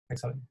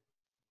Excellent.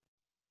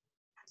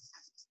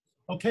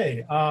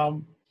 Okay,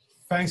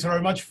 thanks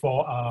very much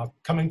for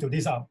coming to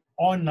this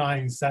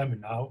online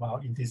seminar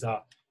in this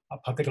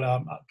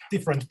particular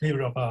different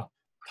period of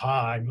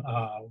time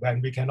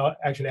when we cannot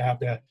actually have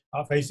the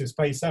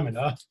face-to-face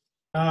seminar.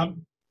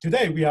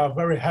 Today, we are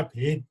very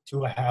happy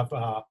to have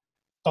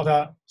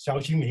Dr. Shao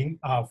Qiming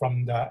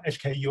from the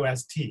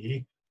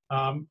HKUST.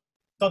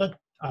 Dr.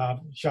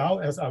 Shao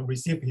has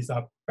received his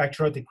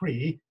bachelor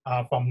degree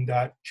from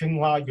the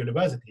Tsinghua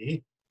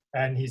University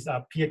and his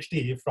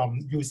PhD from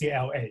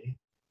UCLA.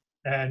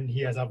 And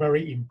he has a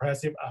very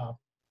impressive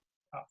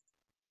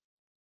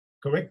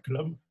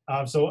curriculum.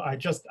 So I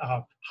just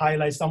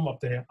highlight some of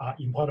the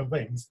important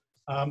things.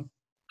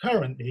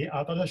 Currently,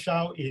 Dr.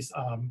 Shao is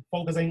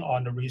focusing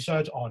on the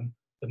research on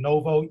the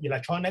novel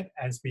electronic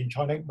and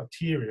spintronic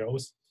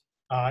materials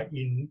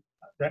in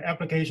the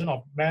application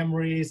of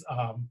memories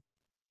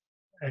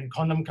and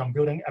quantum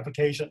computing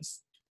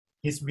applications.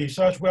 His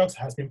research works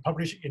has been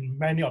published in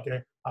many of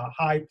the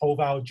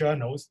high-profile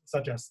journals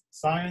such as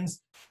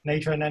Science,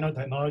 Nature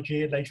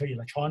Nanotechnology, Nature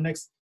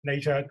Electronics,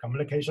 Nature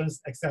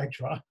Communications,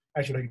 etc.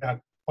 Actually, there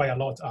are quite a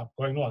lot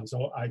going on,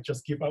 so I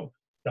just keep out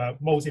the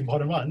most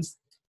important ones.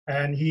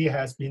 And he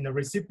has been the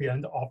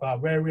recipient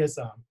of various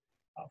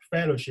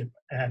fellowship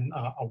and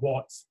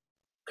awards.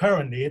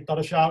 Currently,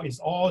 Dr. Shao is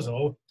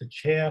also the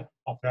chair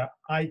of the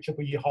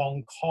IEEE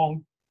Hong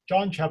Kong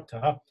Joint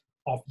Chapter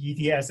of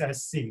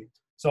EDSSC.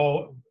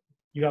 So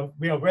we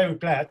are very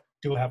glad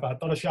to have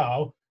Dr.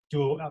 Shao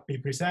to be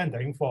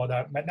presenting for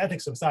the Magnetic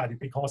Society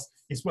because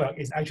his work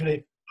is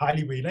actually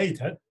highly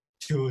related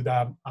to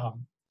the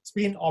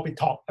spin orbit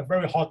talk, a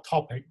very hot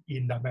topic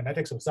in the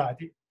Magnetic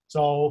Society.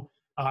 So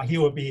he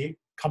will be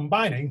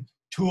combining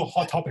two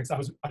hot topics,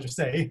 I should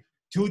say,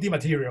 2D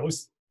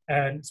materials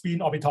and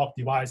spin orbit talk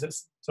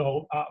devices.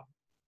 So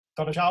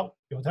Dr. Shao,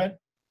 your turn.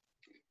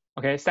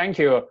 Okay, thank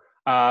you,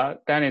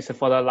 Dennis,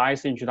 for the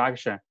nice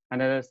introduction.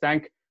 And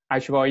thank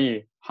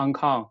IEEE Hong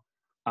Kong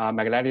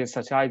Magnetic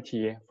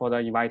Society for the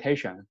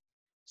invitation.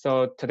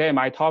 So today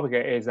my topic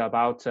is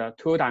about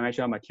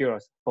two-dimensional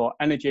materials for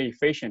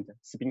energy-efficient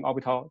spin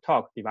orbital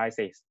talk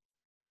devices.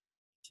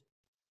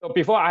 So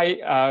before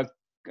I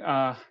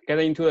get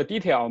into the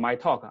detail of my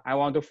talk, I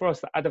want to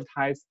first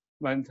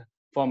advertisement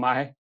for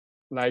my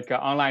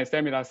online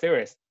seminar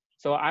series.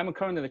 So I'm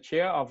currently the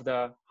chair of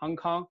the Hong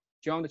Kong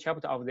Joint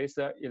Chapter of this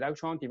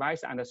electron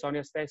device and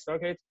solid state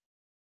circuit.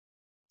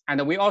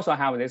 And we also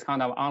have this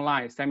kind of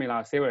online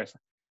seminar series.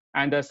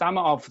 And some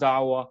of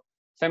our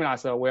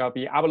seminars will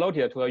be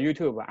uploaded to the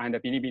YouTube and the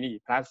Bilibili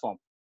platform.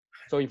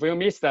 So if you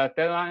miss the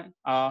deadline,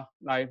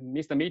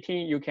 miss the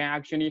meeting, you can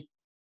actually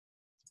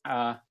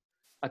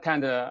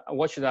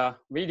watch the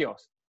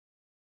videos.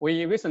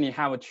 We recently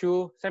have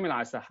 2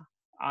 seminars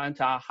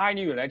and are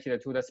highly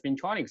related to the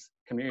spintronics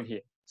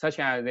community, such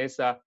as this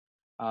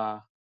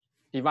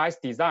device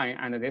design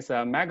and this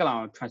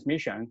Magellan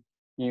transmission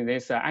in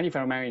this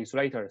antiferromagnetic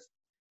insulators.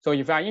 So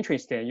if you are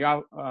interested, you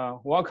are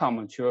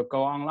welcome to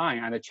go online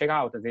and check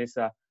out these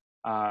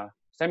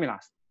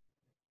seminars.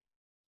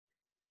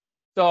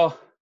 So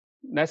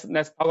let's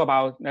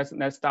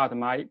start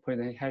my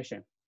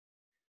presentation.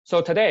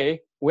 So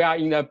today we are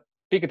in the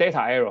big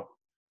data era.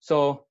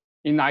 So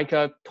in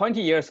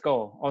 20 years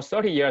ago or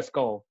 30 years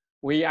ago,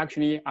 we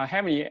actually are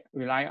heavily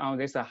rely on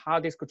this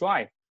hard disk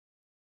drive,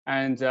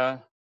 and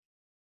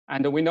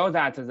we know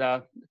that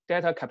the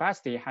data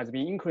capacity has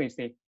been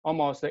increasing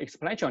almost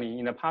exponentially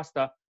in the past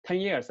 10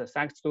 years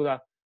thanks to the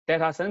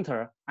data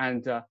center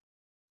and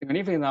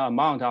significant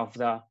amount of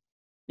the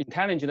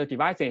intelligent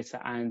devices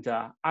and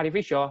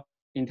artificial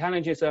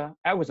intelligence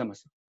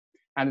algorithms.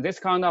 And this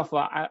kind of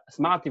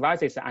smart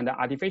devices and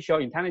artificial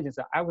intelligence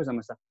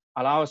algorithms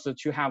allow us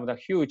to have the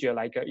huge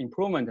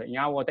improvement in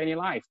our daily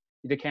life.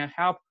 It can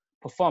help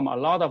perform a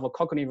lot of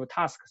cognitive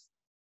tasks.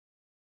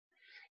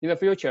 In the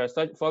future,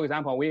 so for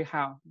example, we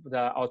have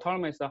the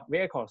autonomous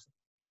vehicles.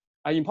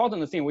 An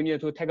important thing we need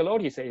to take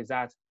notice is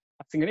that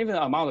a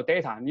significant amount of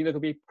data needed to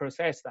be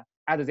processed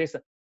at these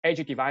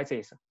edge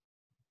devices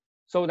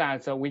so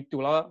that we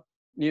do not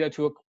need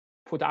to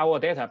put our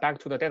data back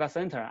to the data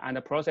center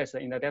and process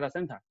in the data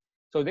center.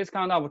 So this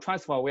kind of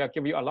transfer will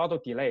give you a lot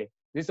of delay.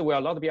 This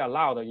will not be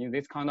allowed in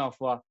this kind of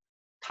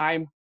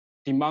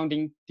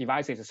time-demanding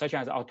devices, such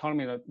as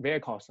autonomous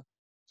vehicles.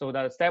 So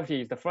the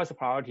safety is the first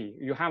priority.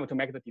 You have to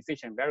make the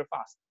decision very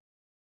fast.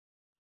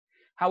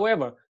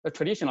 However, the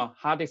traditional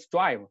hard disk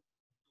drive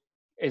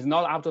is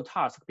not up to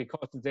task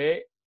because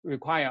they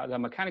require the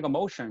mechanical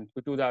motion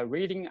to do the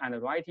reading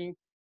and writing,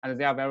 and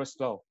they are very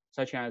slow,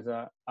 such as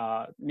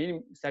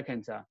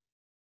millisecond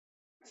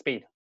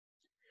speed.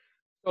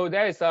 So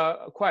there is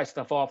a quest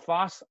for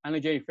fast,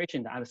 energy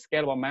efficient, and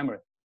scalable memory.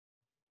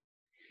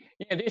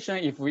 In addition,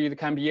 if it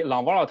can be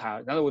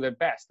non-volatile, that would be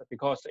best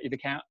because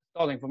it can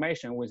store the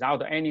information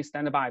without any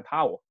standby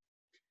power.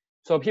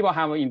 So people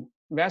have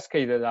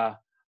investigated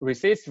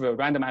resistive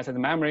random access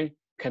memory,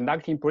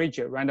 conducting bridge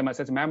random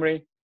access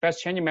memory,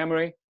 fast changing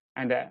memory,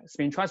 and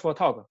spin transfer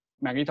talk,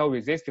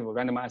 magneto-resistive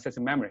random access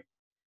memory.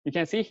 You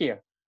can see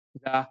here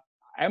the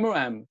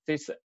MRAM,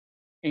 this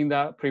in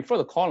the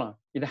preferred column,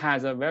 it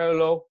has a very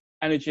low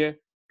energy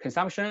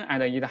consumption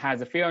and it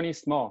has a fairly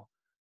small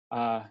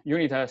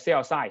unit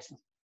cell size.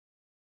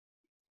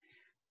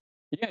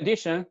 In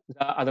addition,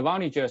 the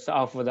advantages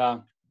of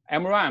the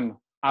MRAM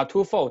are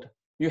twofold.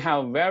 You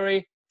have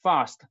very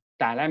fast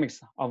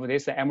dynamics of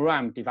these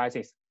MRAM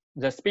devices.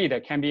 The speed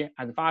can be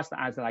as fast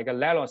as like a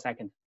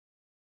nanosecond.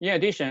 In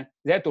addition,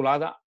 they do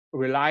not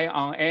rely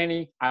on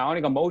any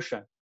ionic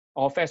motion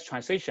or phase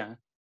transition,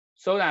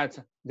 so that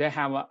they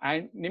have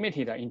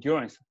unlimited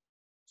endurance.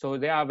 So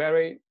they are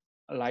very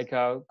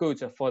good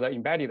for the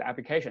embedded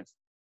applications.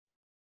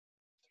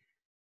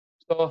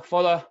 So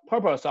for the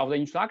purpose of the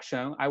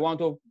introduction, I want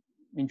to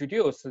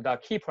introduce the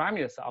key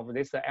parameters of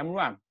this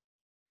MRAM.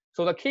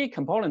 So the key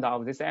component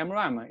of this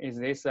MRAM is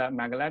this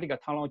magnetic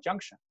tunnel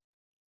junction.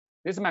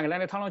 This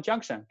magnetic tunnel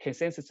junction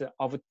consists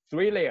of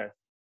 3 layers.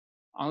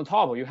 On the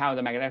top, you have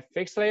the magnetic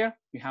fixed layer,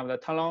 you have the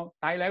tunnel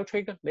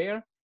dielectric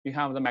layer, you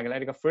have the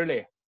magnetic free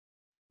layer.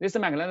 This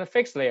magnetic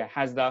fixed layer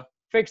has the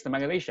fixed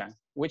magnetization,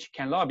 which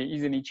cannot be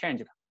easily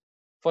changed.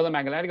 For the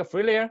magnetic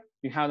free layer,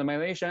 you have the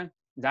magnetization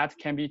that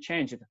can be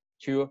changed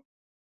to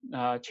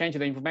change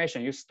the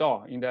information you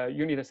store in the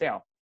unit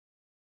cell.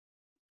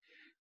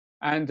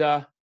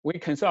 And we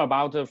concern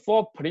about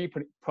 4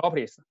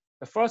 properties.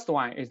 The first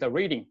one is the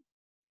reading.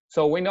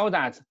 So we know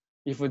that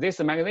if this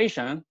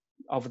magnetization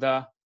of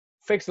the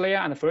fixed layer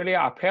and the free layer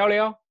are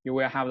parallel, you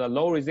will have the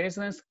low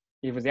resistance.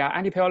 If they are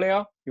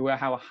anti-parallel, you will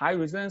have a high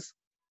resistance.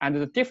 And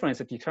the difference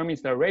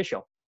determines the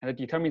ratio and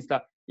determines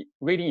the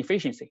reading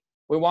efficiency.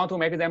 We want to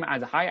make them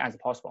as high as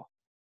possible.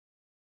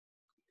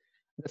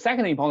 The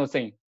second important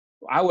thing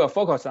I will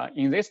focus on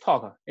in this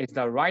talk is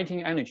the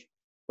writing energy.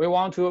 We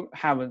want to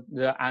have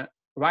the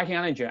writing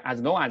energy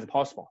as low as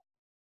possible.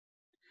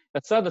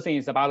 The third thing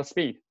is about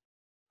speed.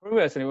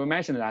 Previously, we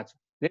mentioned that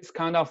this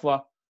kind of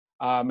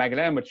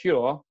magnetic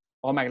material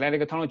or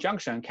magnetic tunnel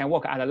junction can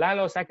work at a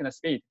nanosecond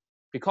speed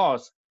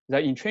because the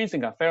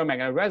intrinsic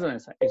ferromagnetic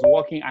resonance is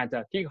working at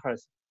the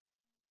gigahertz.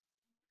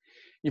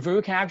 If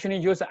we can actually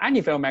use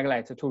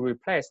anti-ferromagnet to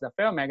replace the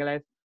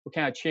ferromagnet, we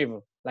can achieve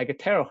like a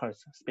terahertz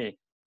speed.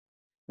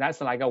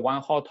 That's like a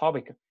one hot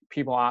topic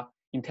people are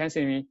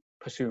intensively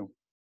pursuing.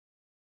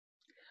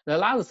 The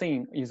last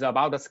thing is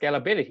about the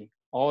scalability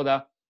or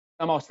the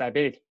thermal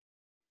stability.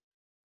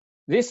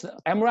 These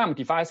MRAM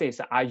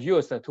devices are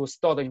used to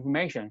store the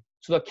information.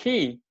 So the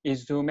key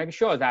is to make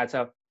sure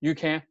that you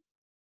can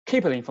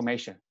keep the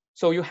information.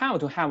 So you have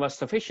to have a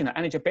sufficient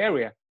energy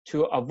barrier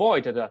to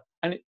avoid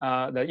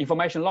the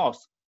information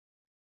loss.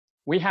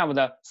 We have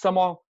the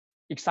thermal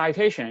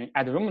excitation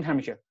at room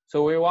temperature.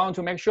 So we want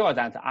to make sure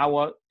that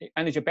our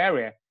energy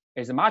barrier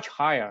is much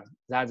higher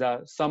than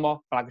the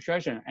thermal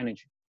fluctuation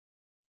energy.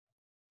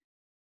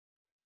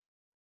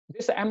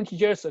 This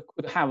MTGs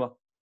could have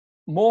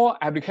more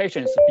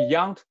applications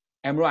beyond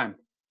MRAM.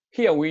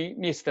 Here we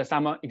list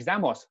some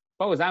examples.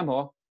 For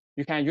example,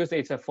 you can use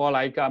it for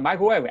like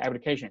microwave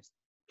applications.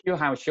 People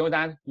have shown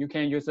that you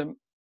can use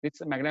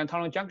these magnetic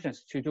tunnel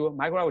junctions to do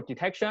microwave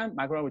detection,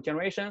 microwave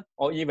generation,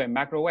 or even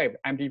microwave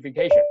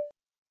amplification.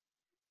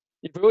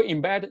 If you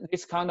embed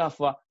this kind of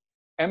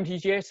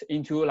MTGs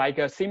into like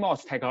a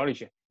CMOS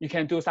technology, you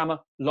can do some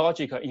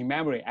logic in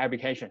memory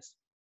applications.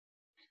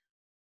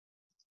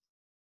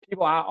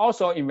 People are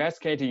also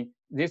investigating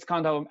this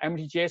kind of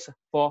MTGs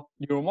for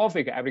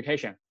neuromorphic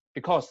application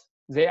because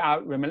they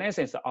are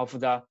reminiscent of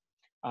the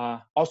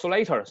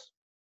oscillators.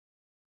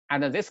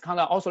 And this kind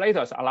of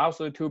oscillators allows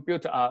you to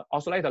build an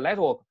oscillator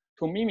network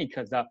to mimic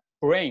the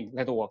brain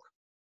network.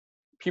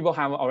 People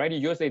have already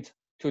used it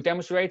to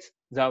demonstrate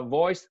the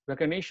voice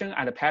recognition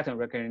and pattern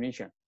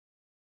recognition.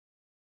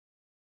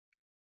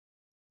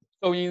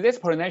 So in this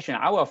presentation,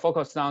 I will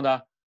focus on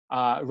the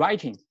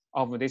writing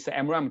of these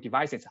MRAM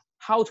devices,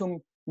 how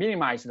to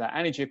minimize the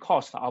energy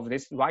cost of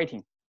this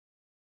writing.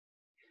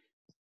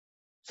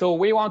 So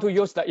we want to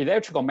use the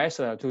electrical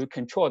method to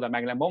control the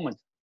magnetic moment.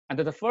 And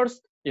the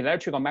first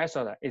electrical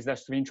method is the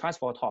spin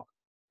transfer torque.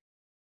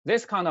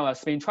 This kind of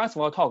spin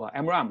transfer torque,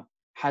 MRAM,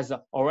 has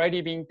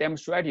already been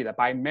demonstrated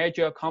by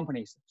major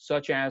companies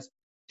such as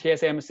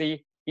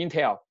TSMC,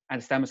 Intel,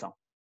 and Samsung.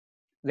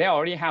 They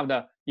already have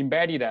the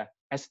embedded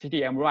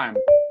STT MRAM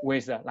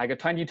with like a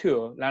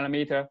 22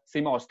 nanometer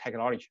CMOS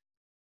technology.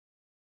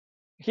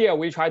 Here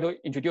we try to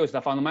introduce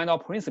the fundamental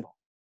principle.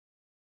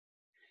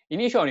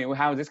 Initially, we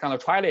have this kind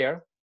of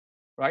tri-layer,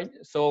 right?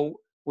 So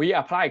we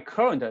apply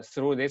current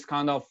through this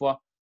kind of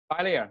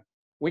bi-layer.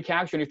 We can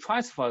actually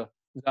transfer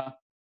the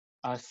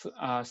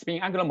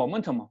spin angular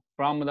momentum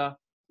from the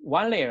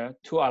one layer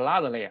to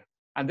another layer.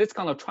 And this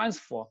kind of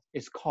transfer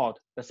is called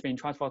the spin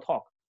transfer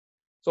torque.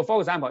 So for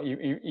example,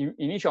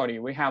 initially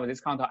we have this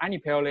kind of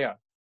anti-parallel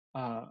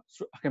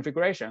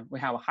configuration.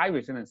 We have high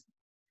resistance.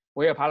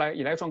 We apply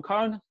electron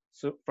current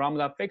from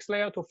the fixed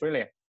layer to free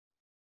layer.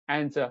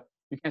 And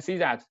you can see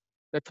that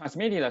the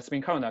transmitted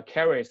spin current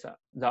carries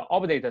the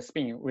opposite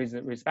spin with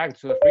respect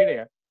to the free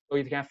layer, so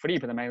it can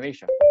flip the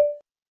magnetization.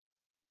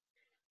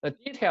 The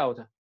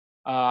detailed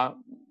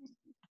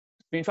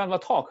spin transfer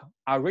torque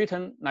are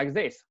written like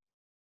this.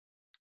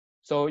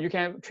 So you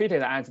can treat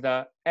it as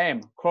the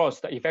M cross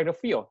the effective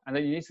field, and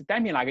this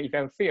damping like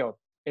effective field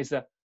is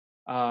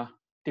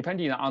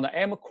depending on the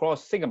M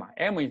cross sigma.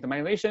 M is the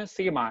magnetization,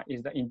 sigma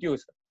is the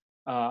induced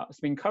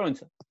spin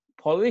current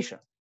polarization.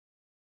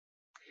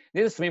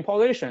 This spin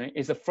polarization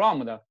is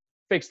from the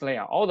fixed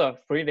layer or the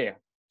free layer.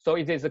 So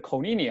it is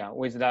collinear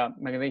with the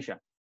magnetization.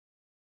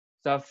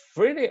 The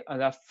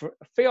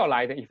field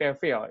light effective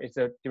field is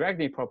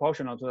directly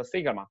proportional to the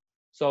sigma.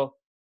 So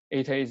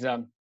it is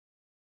a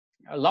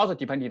lot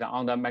dependent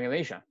on the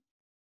magnetization.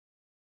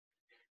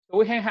 So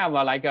we can have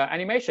like an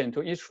animation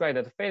to illustrate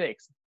the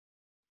physics.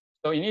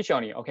 So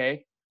initially,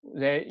 okay,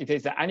 it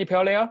is an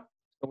anti-pair layer.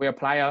 So we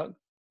apply a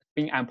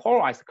spin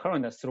unpolarized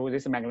current through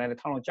this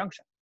magnetic tunnel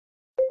junction.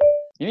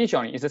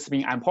 Initially, it's a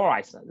spin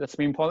unpolarized. The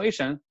spin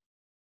polarization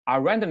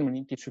are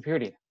randomly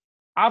distributed.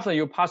 After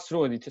you pass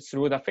through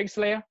the fixed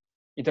layer,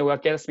 it will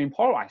get spin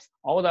polarized.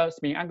 All the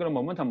spin angular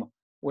momentum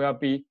will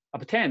be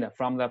obtained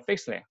from the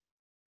fixed layer.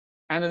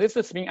 And this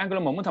spin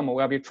angular momentum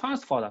will be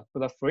transferred to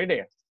the free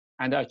layer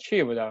and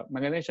achieve the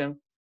magnetization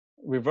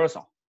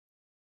reversal.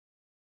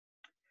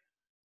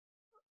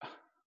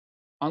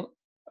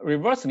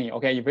 Reversely,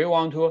 okay, if we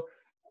want to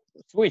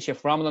switch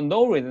from the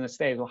no resistance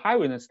state to high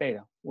resistance state,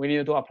 we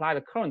need to apply the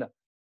current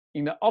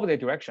in the opposite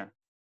direction.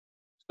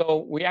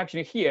 So we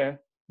actually here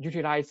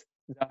utilize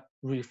the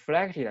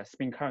reflected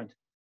spin current.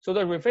 So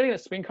the reflected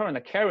spin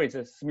current carries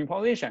a spin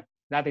polarization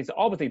that is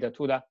opposite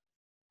to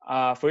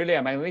the free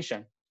layer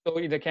magnetization. So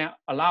it can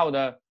allow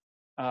the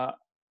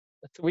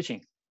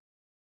switching.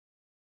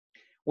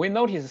 We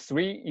notice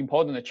three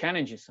important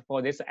challenges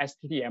for this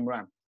STT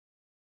MRAM.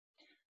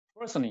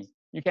 Firstly,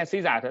 you can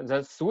see that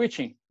the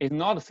switching is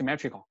not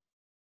symmetrical.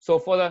 So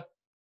for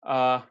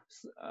the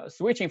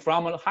switching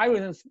from a high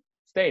resistance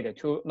state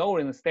to low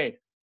resistance state,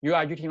 you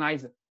are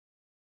utilizing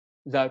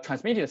the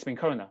transmitted spin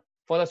current.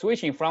 For the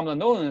switching from the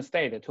low resistance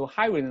state to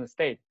high resistance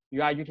state,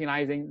 you are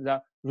utilizing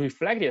the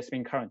reflected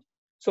spin current.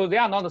 So they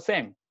are not the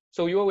same.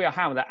 So you will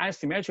have the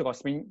asymmetrical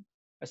spin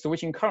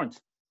switching current.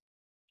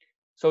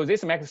 So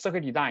this makes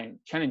circuit design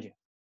challenging.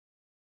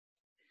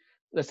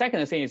 The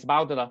second thing is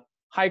about the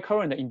high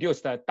current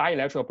induced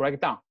dielectric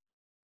breakdown.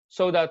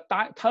 So the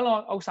tungsten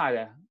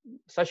oxide,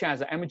 such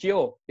as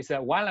MgO, is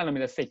 1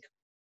 nanometer thick.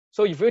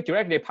 So if you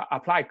directly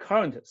apply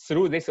current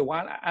through this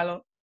 1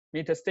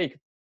 nanometer thick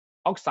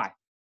oxide,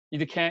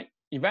 it can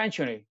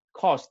eventually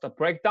cause the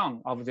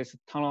breakdown of this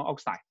tungsten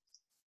oxide.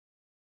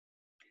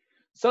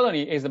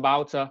 Thirdly, is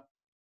about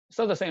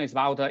third thing is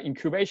about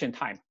incubation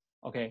time.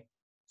 Okay,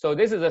 so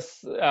this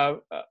is a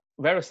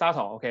very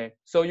subtle. Okay,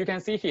 so you can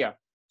see here.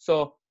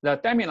 So the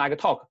damping like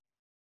torque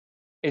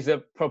is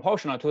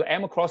proportional to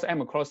M cross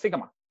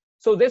sigma.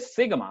 So this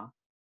sigma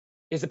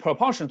is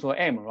proportional to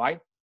M, right?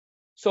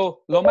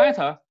 So no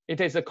matter it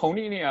is a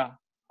collinear,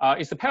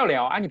 it's a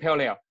parallel,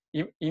 anti-parallel.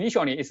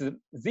 Initially, it's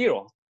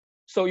 0.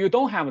 So you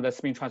don't have the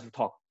spin transfer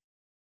torque.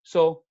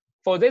 So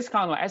for this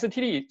kind of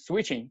STT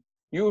switching,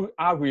 you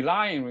are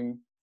relying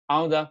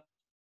on the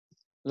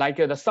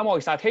thermal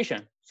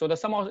excitation. So the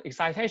thermal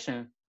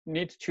excitation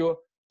needs to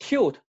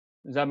tilt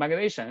the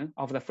magnetization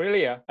of the free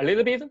layer a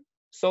little bit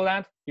so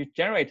that you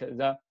generate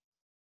the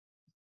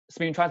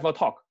spin transfer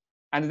torque.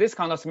 And this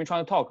kind of spin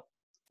transfer torque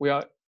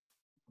will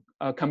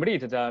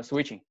complete the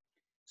switching.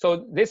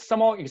 So this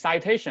thermal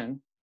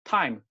excitation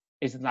time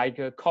is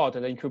called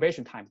the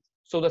incubation time.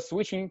 So the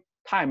switching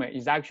time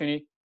is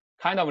actually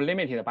kind of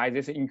limited by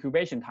this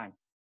incubation time.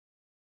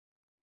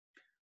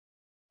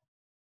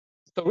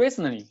 So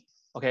recently,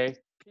 okay,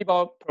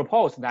 people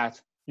propose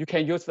that you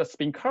can use the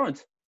spin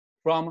current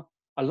from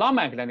a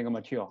non-magnetic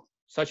material,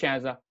 such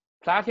as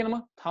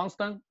platinum,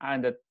 tungsten,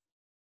 and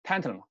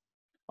tantalum.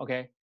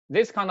 Okay,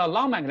 this kind of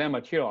non-magnetic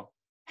material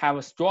have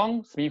a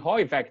strong spin Hall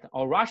effect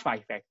or rush-bar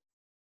effect.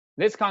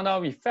 This kind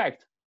of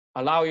effect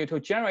allow you to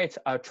generate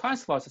a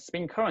transverse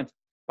spin current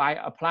by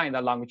applying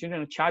the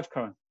longitudinal charge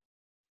current.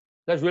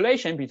 The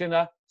relation between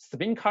the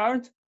spin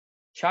current,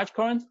 charge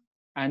current,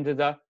 and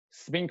the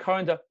spin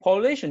current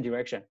polarization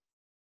direction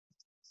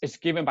is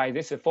given by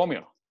this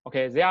formula.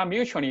 Okay, they are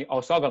mutually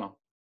orthogonal.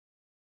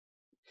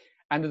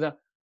 And the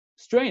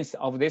strength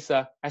of this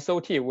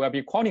SOT will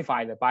be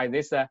quantified by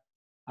this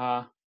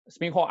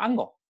spin Hall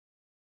angle.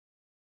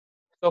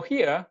 So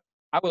here,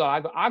 I would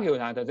like to argue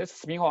that this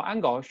spin Hall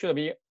angle should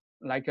be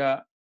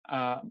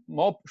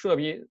more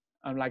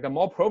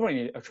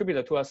properly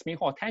attributed to a spin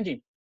Hall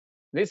tangent.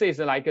 This is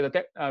like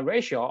the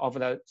ratio of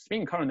the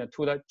spin current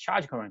to the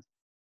charge current.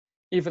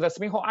 If the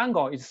spin Hall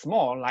angle is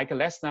small, like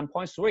less than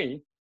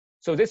 0.3,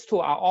 so these two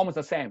are almost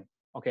the same.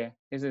 Okay,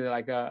 this is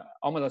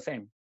almost the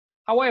same.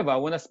 However,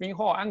 when the spin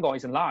Hall angle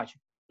is large,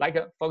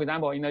 for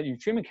example, in the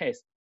extreme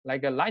case,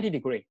 90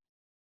 degree,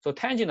 so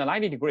tangent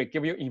 90 degree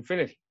give you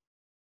infinity.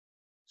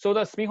 So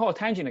the spin Hall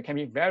tangent can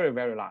be very,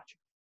 very large.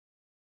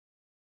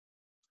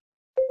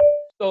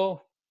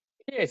 So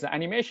here is the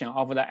animation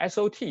of the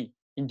SOT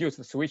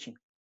induced switching.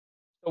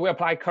 So we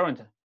apply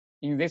current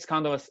in this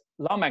kind of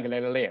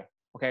non-magnetic layer.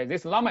 Okay,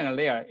 this non-magnetic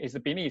layer is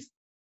beneath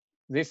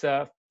this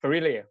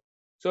free layer.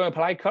 So we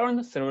apply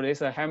current through this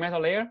heavy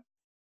metal layer,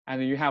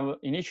 and you have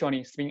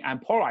initially spin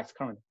and polarized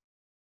current.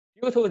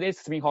 Due to this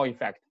spin Hall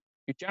effect,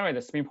 you generate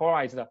the spin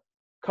polarized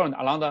current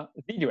along the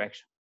z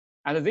direction,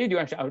 and the z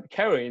direction will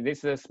carry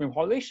this spin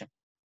polarization,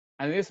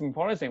 and this spin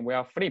polarization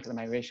will flip the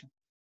magnetization.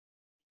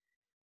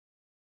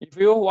 If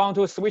you want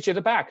to switch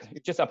it back, you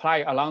just apply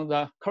along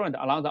the current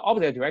along the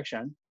opposite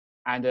direction,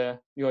 and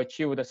you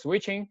achieve the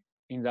switching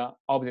in the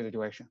opposite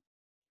direction.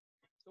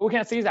 So we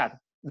can see that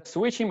the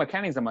switching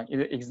mechanism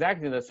is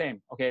exactly the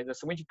same. Okay, the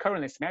switching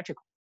current is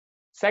symmetrical.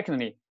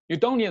 Secondly, you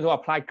don't need to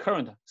apply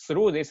current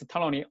through this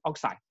telluride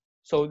oxide,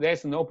 so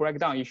there's no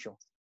breakdown issue.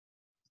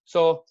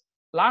 So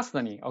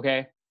lastly,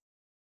 okay,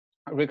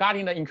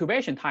 regarding the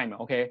incubation time,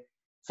 okay,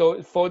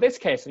 so for this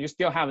case, you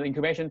still have the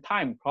incubation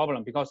time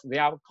problem because they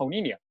are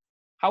collinear.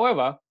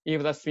 However,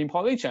 if the spin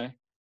polarization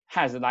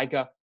has like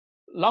a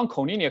long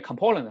collinear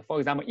component, for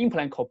example,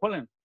 in-plane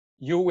component,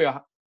 you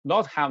will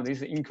not have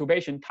this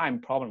incubation time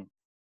problem.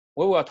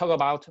 We will talk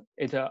about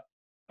it a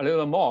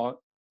little more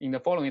in the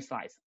following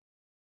slides.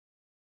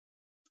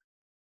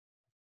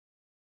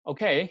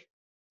 Okay,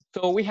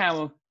 so we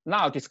have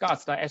now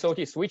discussed the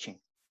SOT switching.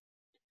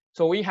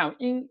 So we have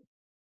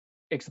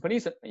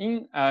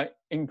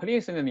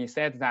implicitly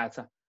said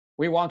that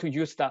we want to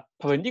use the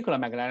perpendicular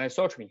magnetic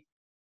isotropy.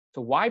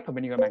 So why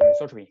perpendicular magnetic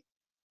isotropy?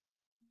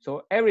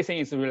 So everything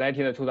is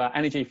related to the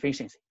energy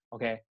efficiency.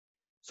 Okay,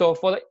 so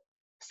for the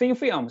thin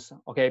films,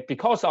 okay,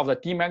 because of the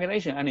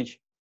demagnetization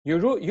energy, you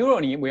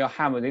usually will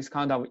have this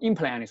kind of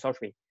in-plane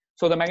anisotropy.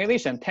 So the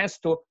magnetization tends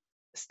to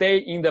stay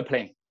in the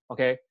plane.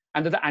 Okay,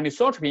 and the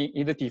anisotropy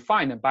is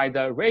defined by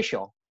the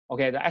ratio.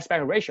 Okay, the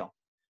aspect ratio.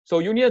 So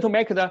you need to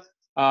make the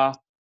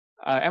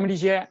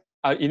MTJ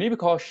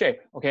elliptical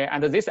shape. Okay,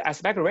 and this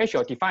aspect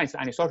ratio defines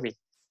anisotropy.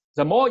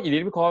 The more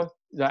elliptical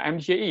the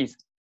MTJ is,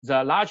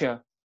 the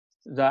larger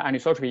the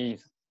anisotropy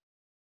is.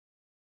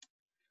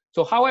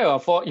 So however,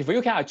 if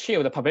you can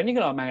achieve the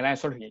perpendicular magnetic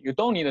isotropy, you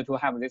don't need to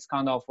have this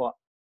kind of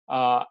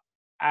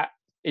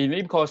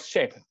elliptical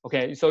shape.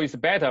 Okay, so it's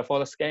better for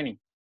the scaling.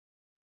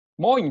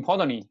 More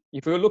importantly,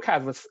 if you look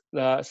at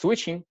the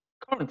switching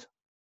current,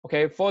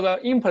 okay, for the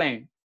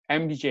in-plane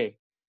MTJ,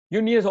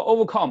 you need to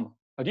overcome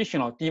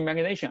additional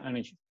demagnetization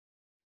energy.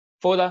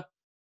 For the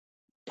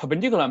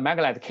perpendicular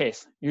magnet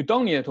case, you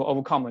don't need to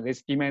overcome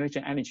this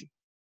demagnetization energy.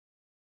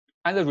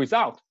 As a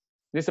result,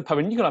 this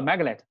perpendicular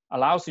magnet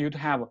allows you to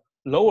have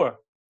lower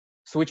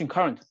switching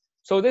current.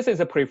 So this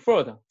is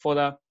preferred for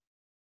the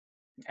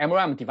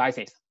MRAM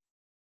devices.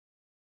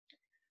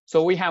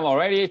 So we have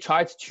already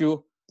tried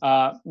to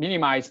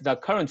minimize the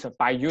current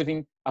by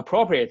using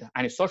appropriate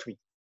anisotropy.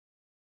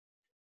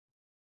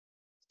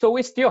 So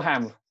we still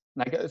have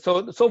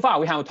so far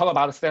we have talked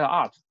about state of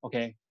art.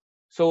 Okay,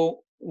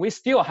 so we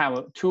still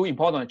have two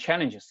important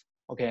challenges.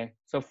 Okay,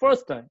 so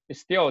first is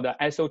still the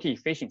SOT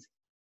efficiency,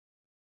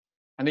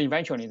 and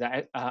eventually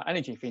the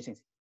energy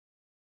efficiency.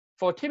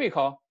 For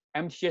typical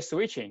MTJ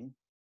switching,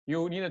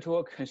 you need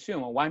to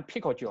consume 1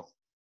 picojoule.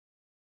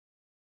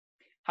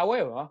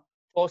 However,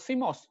 for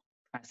CMOS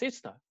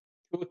transistor,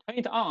 to turn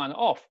it on and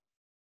off,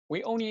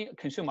 we only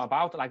consume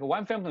about like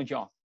 1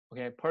 femtojoule,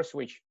 okay, per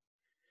switch.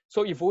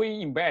 So if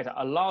we embed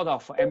a lot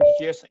of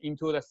MTJs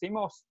into the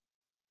CMOS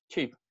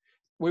chip,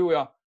 we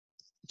will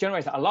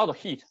generate a lot of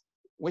heat,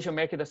 which will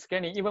make the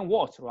scaling even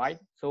worse, right?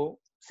 So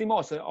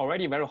CMOS is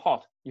already very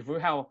hot. If we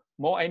have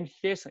more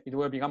MTJs, it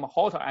will become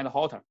hotter and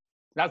hotter.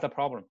 That's the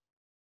problem.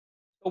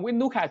 So we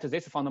look at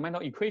these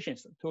fundamental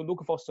equations to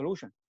look for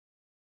solution.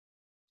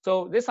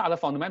 So these are the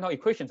fundamental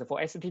equations for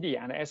STT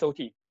and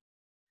SOT.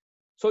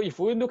 So if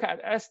we look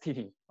at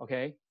STT,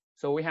 okay,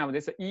 so we have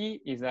this E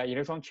is the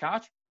electron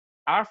charge,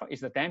 alpha is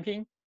the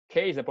damping,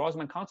 K is the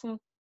Boltzmann constant,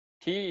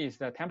 T is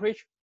the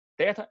temperature,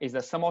 delta is the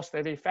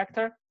thermostatic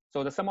factor.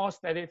 So the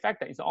thermostatic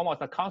factor is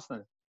almost a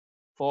constant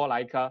for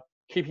like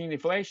keeping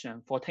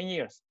inflation for 10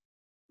 years.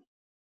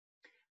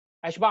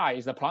 H bar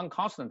is the Planck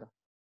constant.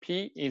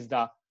 P is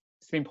the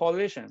spin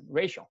polarization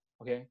ratio.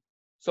 Okay,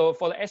 so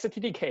for the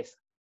STT case,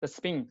 the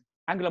spin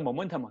angular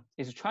momentum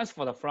is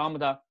transferred from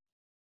the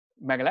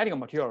magnetic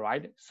material,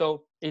 right?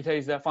 So it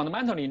is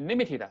fundamentally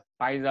limited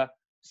by the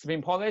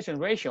spin polarization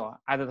ratio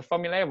at the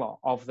Fermi level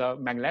of the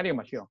magnetic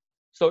material.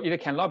 So it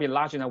cannot be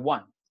larger than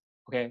 1.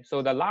 Okay,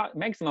 so the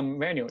maximum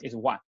value is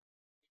 1.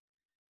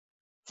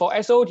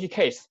 For SOT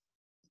case,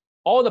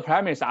 all the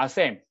parameters are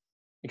same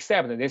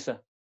except this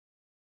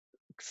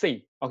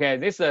C. Okay,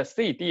 this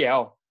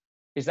CDL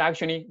is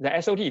actually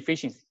the SOT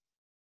efficiency.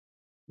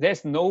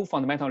 There's no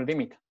fundamental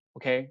limit.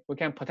 Okay, we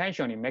can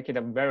potentially make it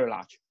very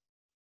large.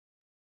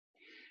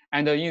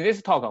 And in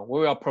this talk,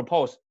 we will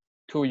propose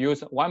to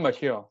use one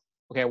material,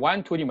 okay,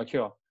 one 2D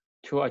material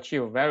to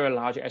achieve very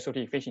large SOT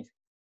efficiency.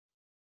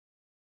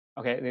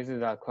 Okay, this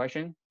is a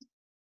question.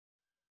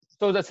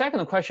 So the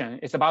second question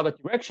is about the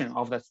direction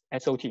of the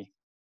SOT.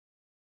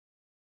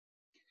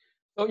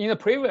 So in the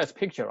previous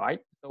picture, right,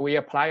 so we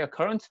apply a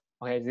current.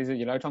 Okay, this is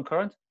electron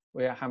current.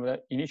 We have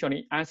the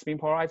initially unspin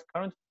polarized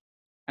current,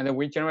 and then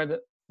we generate the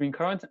spin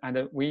current,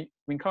 and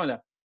spin current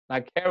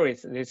like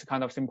carries this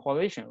kind of spin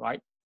polarization, right?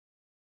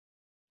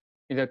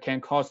 It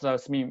can cause the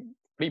spin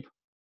flip.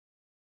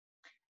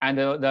 and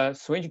the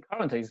switching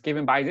current is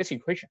given by this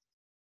equation.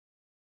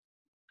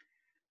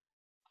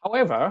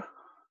 However,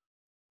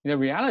 in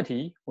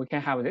reality, we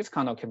can have this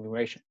kind of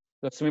configuration.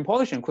 The spin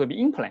position could be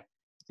in plane.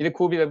 It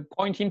could be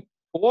pointing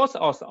towards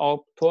us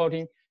or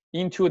pointing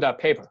into the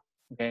paper.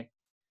 Okay.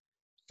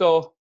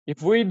 So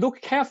if we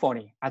look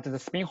carefully at the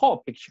spin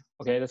Hall picture,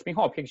 okay, the spin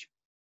Hall picture,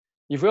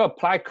 if we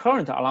apply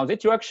current along this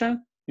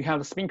direction, you have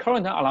the spin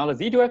current along the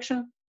z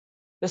direction,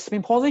 the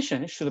spin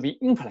position should be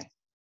in plane.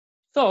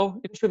 So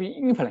it should be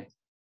in plane.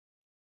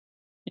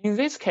 In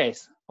this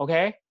case,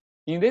 okay,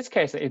 in this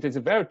case, it is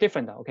very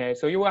different, okay?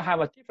 So you will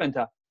have a different,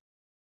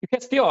 you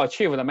can still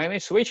achieve the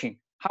magnetic switching.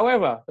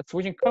 However, the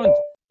switching current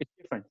is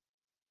different.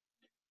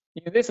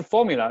 In this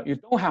formula, you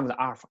don't have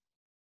the alpha.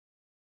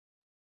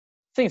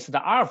 Since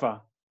the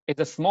alpha is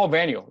a small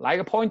value, like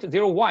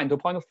 0.01 to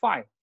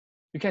 0.5,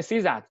 you can see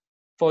that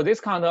for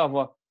this kind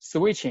of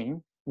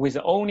switching with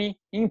only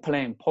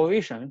in-plane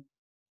position,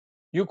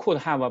 you could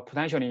have a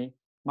potentially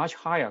much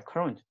higher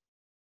current.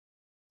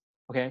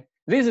 Okay,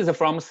 this is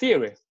from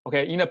theory.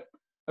 Okay, in the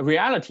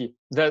reality,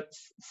 the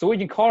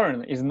switching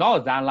current is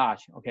not that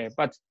large. Okay,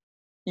 but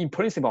in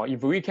principle,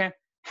 if we can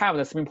have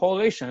the spin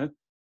polarization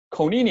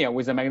collinear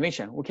with the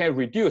magnetization, we can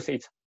reduce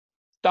it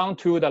down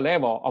to the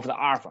level of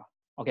the alpha.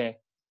 Okay,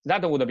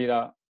 that would be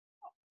the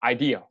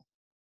ideal.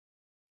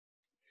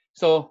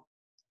 So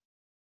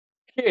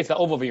here is the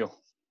overview.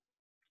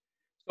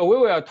 So we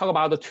will talk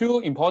about the two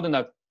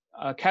important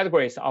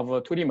categories of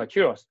 2D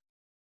materials.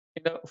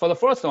 For the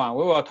first one,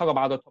 we will talk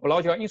about the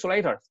topological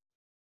insulators.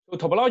 So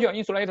topological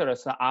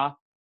insulators are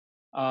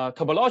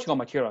topological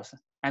materials,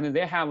 and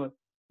they have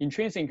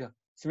intrinsic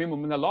spin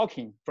moment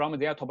locking from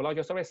their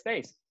topological surface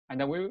states.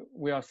 And we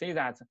will see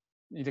that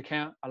it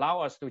can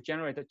allow us to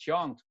generate a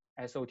joint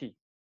SOT.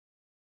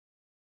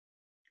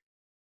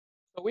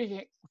 So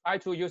we try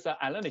to use the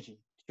analogy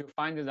to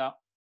find the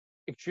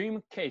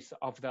extreme case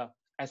of the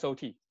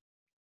SOT.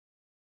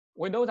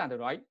 We know that,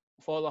 right?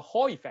 For the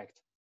Hall effect,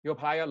 you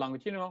apply a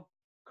longitudinal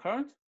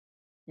current.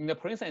 In the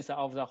presence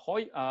of the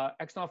Hall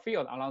external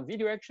field along z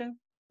direction,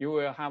 you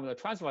will have the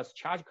transverse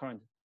charge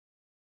current.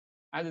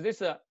 And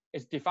this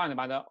is defined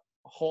by the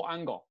Hall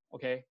angle,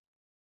 okay?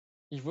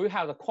 If we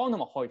have the quantum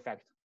Hall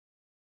effect,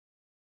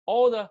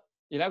 all the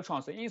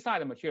electrons inside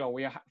the material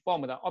will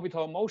form the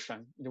orbital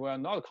motion. It will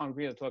not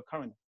contribute to a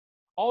current.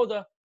 All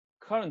the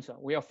current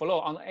will flow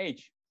on the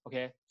edge,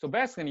 okay? So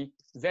basically,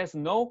 there's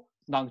no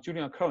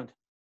longitudinal current.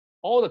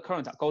 All the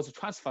current goes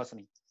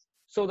transversely.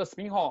 So the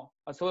spin Hall,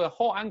 so the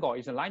Hall angle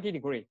is 90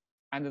 degrees,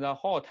 and the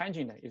Hall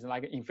tangent is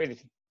like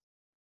infinity.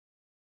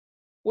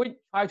 We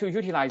try to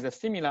utilize a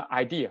similar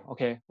idea,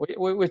 okay?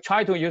 We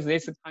try to use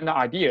this kind of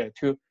idea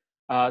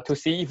to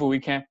see if we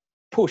can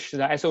push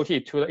the SOT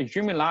to the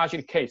extremely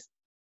large case.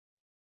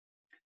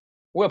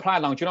 We apply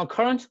longitudinal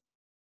current.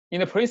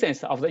 In the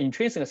presence of the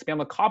intrinsic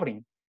spin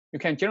coupling, you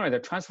can generate a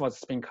transverse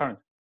spin current.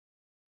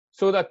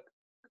 So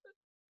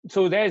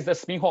there is the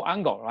spin Hall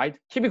angle, right?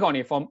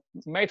 Typically for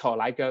metal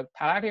like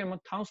palladium,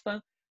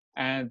 tungsten,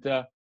 and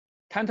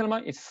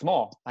tantalum is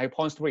small, like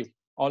 0.3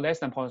 or less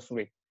than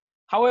 0.3.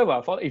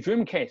 However, for the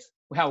extreme case,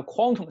 we have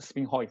quantum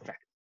spin Hall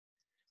effect.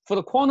 For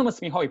the quantum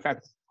spin Hall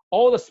effect,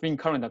 all the spin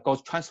current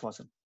goes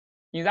transverse.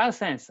 In that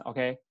sense,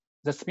 okay,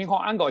 the spin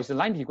Hall angle is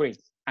 90 degrees,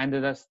 and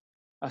the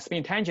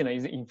spin tangent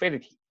is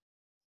infinity.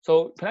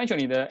 So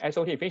potentially the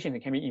SOT efficiency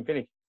can be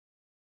infinity.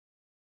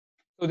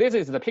 So this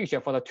is the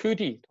picture for the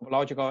 2D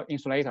topological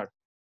insulator.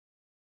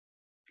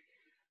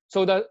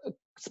 So the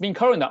spin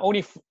current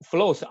only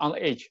flows on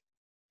the edge.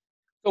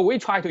 So we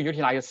try to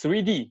utilize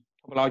 3D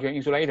topological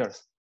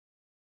insulators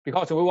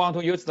because we want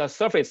to use the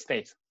surface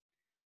state.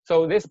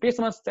 So this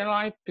bismuth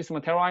selenide,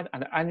 bismuth telluride,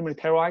 and antimony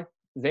telluride,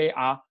 they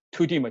are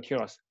 2D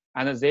materials,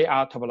 and they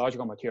are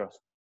topological materials.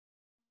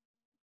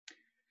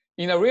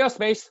 In the real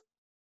space,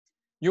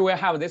 you will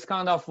have this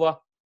kind of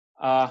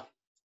a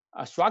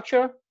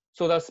structure.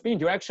 So the spin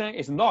direction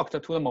is locked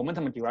to the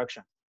momentum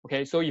direction.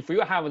 Okay, so if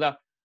you have the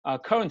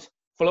current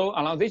flow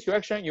along this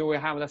direction, you will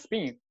have the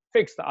spin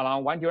fixed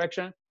along one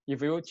direction.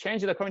 If you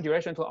change the current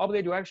direction to the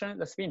opposite direction,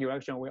 the spin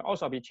direction will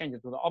also be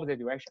changed to the opposite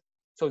direction.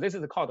 So this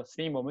is called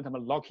spin momentum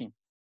locking.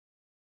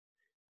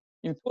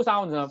 In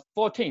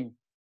 2014,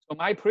 so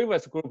my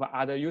previous group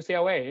at the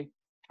UCLA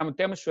have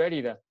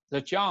demonstrated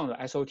the joint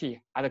SOT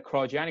at the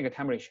cryogenic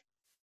temperature.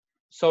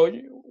 So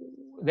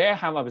they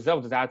have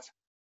observed that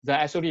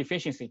the SOT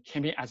efficiency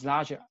can be as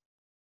large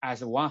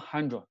as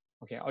 100,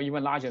 okay, or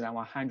even larger than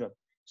 100.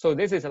 So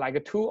this is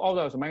like 2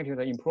 orders of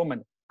magnitude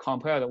improvement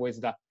compared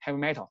with the heavy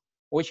metal,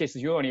 which is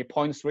usually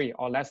 0.3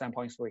 or less than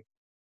 0.3.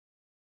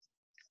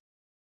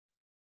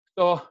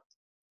 So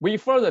we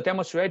further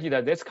demonstrated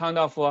that this kind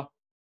of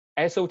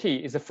SOT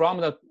is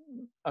from the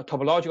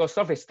topological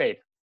surface state.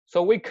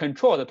 So we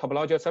control the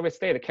topological surface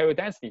state carrier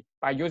density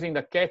by using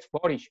the gate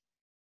voltage.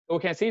 So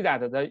we can see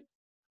that the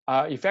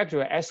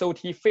effective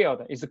SOT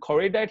field is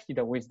correlated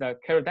with the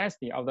carrier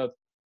density of the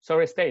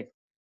surface state.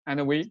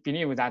 And we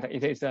believe that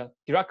it is a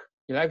direct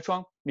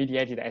electron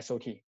mediated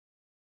SOT.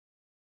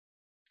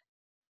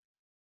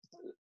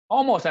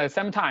 Almost at the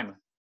same time,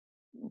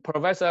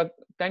 Professor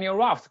Daniel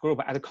Ruff's group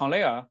at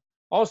Cornell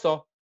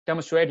also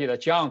demonstrated a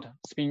giant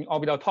spin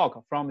orbital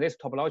torque from this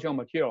topological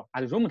material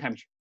at room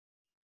temperature.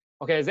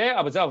 Okay, they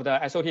observed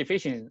the SOT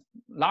efficiency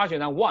larger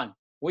than 1,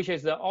 which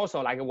is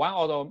also like 1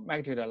 order of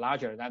magnitude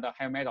larger than the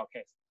heavy metal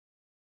case.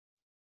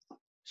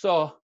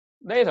 So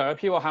later,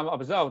 people have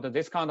observed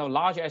this kind of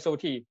large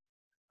SOT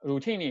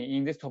routinely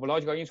in these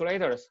topological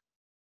insulators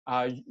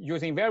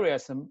using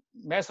various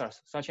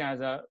methods, such as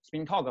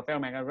spin torque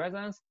ferromagnetic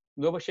resonance,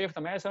 loop shift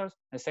methods,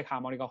 and second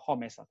harmonic Hall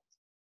method.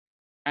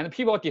 And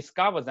people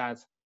discovered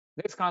that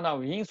this kind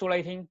of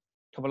insulating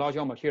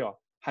topological material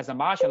has a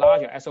much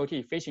larger SOT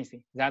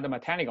efficiency than the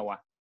mechanical one,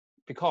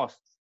 because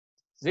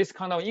this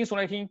kind of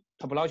insulating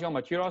topological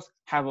materials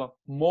have a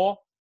more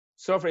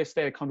surface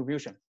state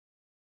contribution.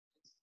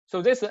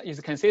 So this is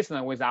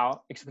consistent with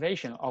our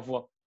expectation of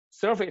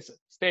surface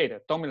state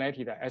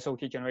dominated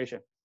SOT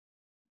generation.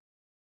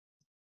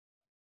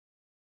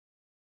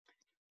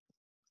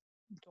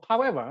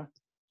 However,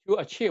 to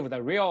achieve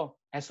the real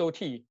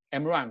SOT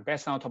MRAM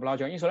based on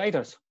topological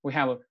insulators, we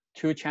have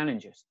 2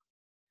 challenges.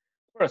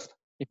 First,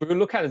 if you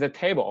look at the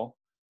table,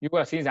 you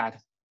will see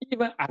that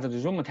even at the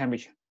room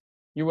temperature,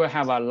 you will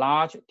have a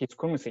large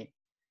discrepancy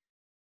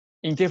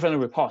in different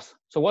reports.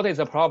 So what is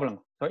the problem?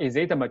 So is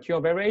it the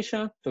material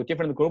variation? So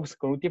different groups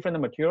grow different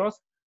materials,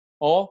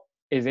 or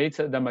is it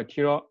the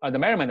material, the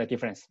measurement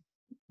difference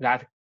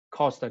that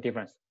caused the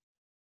difference?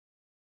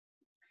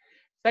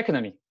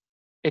 Secondly,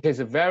 it is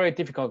very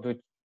difficult to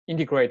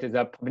integrate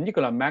the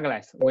perpendicular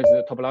magnets with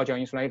the topological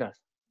insulators,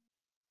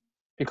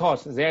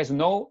 because there is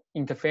no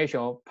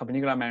interfacial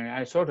perpendicular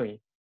magnetic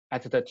surgery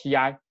at the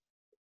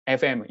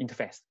TI-FM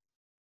interface.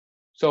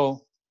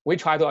 So we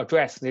try to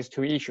address these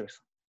 2 issues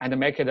and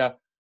make the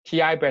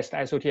TI-based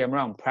SOT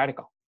MRAM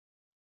practical.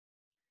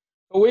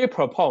 So we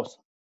propose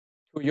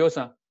to use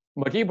a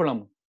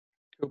molybdenum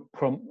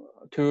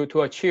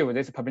to achieve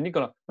this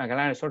perpendicular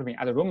magnetic surgery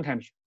at room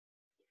temperature.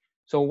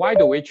 So why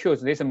do we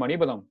choose this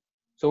molybdenum?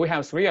 So we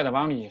have 3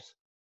 advantages.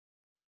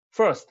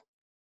 First,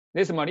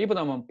 this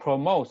molybdenum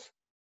promotes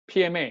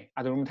PMA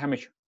at room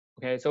temperature.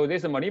 Okay, so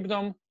this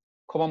molybdenum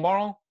carbon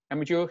boron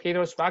MgU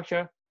heater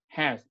structure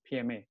has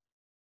PMA.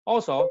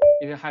 Also,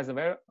 it has a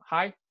very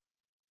high.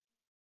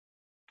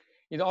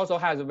 It also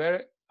has a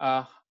very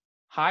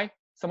high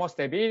thermal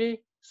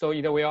stability, so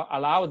it will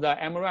allow the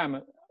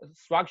MRAM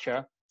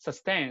structure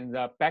sustain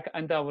the back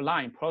end of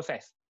line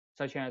process,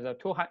 such as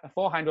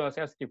 400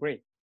 Celsius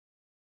degree.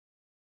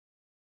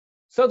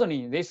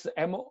 Certainly, this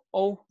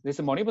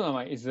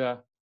molybdenum is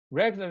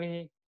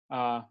relatively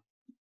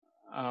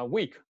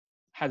weak,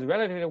 has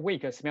relatively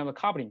weak spin of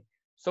coupling,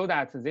 so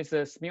that this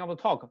spin of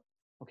torque,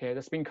 okay,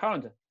 the spin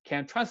current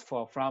can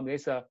transfer from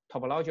this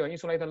topological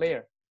insulator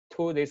layer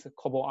to this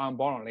cobalt iron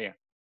boron layer,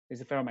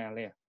 this ferromagnetic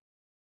layer.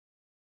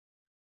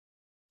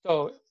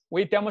 So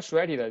we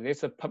demonstrated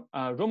this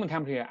room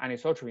temperature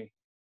anisotropy,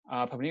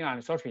 perpendicular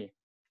anisotropy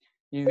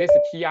in this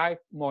Ti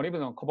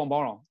molybdenum carbon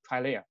boron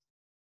trilayer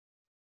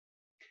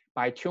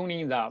by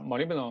tuning the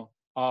molybdenum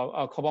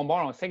carbon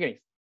boron thickness.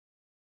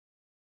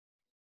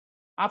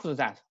 After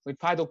that, we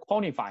try to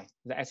quantify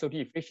the SOT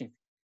efficiency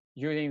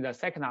using the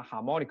second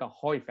harmonic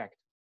Hall effect.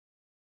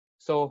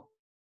 So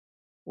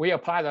we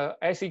apply the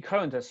AC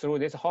current through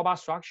this Hall bar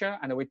structure,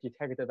 and we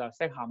detected the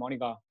second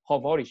harmonic Hall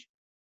voltage.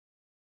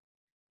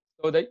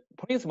 So the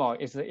principle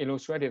is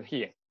illustrated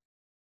here.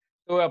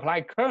 So we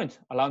apply current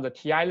along the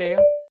Ti layer,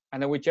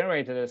 and we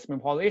generate the spin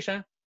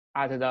polarization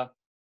at the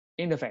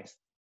interface.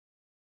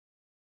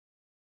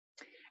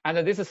 And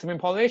this spin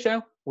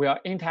polarization will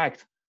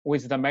interact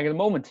with the magnetic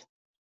moment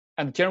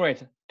and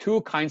generate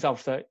 2 kinds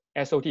of the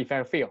SOT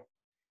effect field.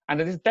 And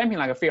this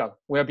damping-like field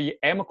will be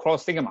M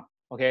cross sigma,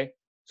 okay?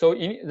 So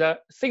in the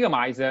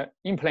sigma is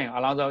in plane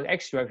along the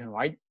x direction,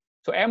 right?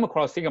 So M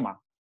cross sigma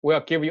will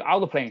give you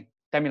out plane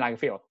damping-like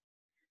field.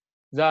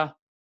 The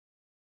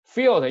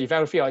field,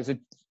 effect field, is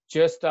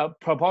just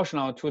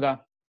proportional to the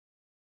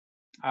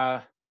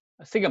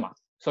sigma,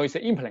 so it's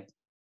in plane.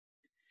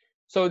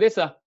 So this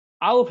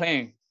out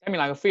plane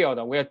damping-like field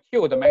will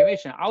tilt the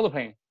magnetization out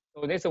plane.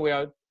 So this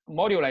will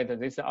modulate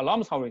this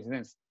alarm Hall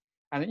resistance,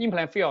 and the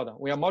in-plane field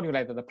will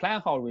modulate the plane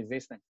Hall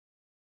resistance.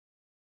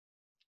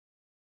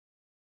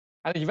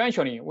 And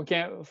eventually, we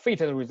can fit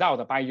the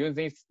result by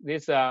using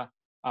this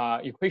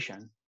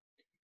equation.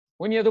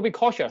 We need to be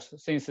cautious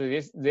since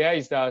there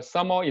is the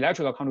thermal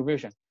electrical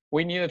contribution.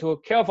 We need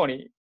to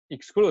carefully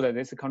exclude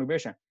this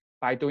contribution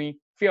by doing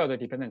field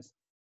dependence.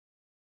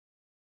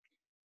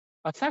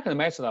 A second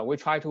method we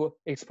try to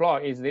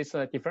explore is this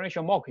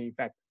differential Mach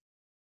effect.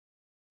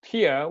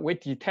 Here, we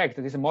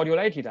detect this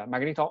modulated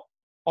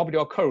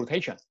magneto-optical curve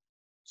rotation.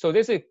 So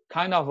this is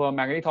kind of a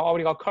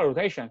magneto-optical curve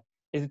rotation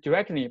is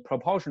directly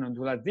proportional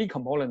to the Z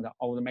component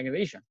of the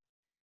magnetization.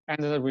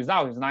 And the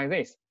result is like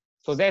this.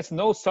 So there's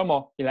no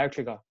thermal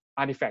electrical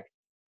artifact.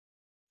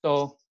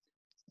 So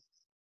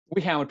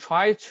we have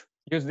tried to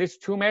use these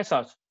 2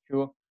 methods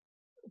to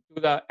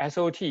do the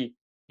SOT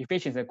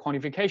efficiency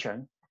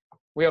quantification.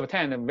 We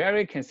obtained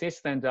very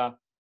consistent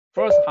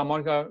first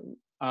harmonic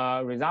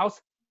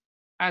results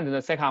and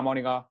the second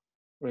harmonic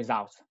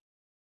results.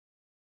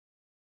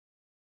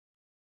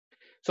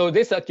 So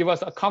this gives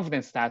us a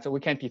confidence that we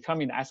can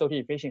determine the SOT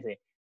efficiency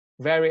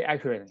very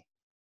accurately.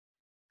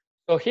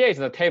 So here is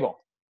the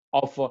table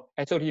of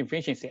SOT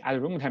efficiency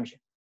at room temperature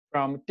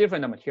from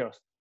different materials.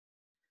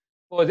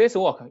 For this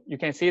work, you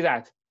can see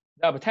that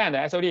the obtained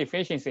SOT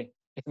efficiency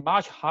is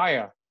much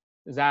higher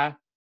than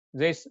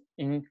this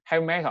in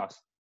heavy metals.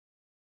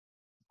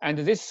 And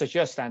this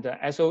suggests that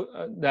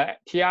the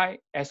TI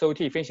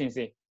SOT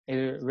efficiency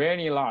is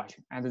really large,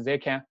 and they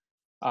can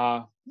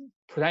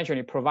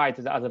potentially provide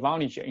the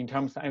advantage in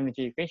terms of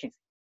energy efficiency.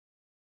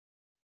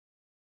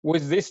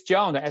 With this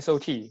joint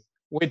SOT,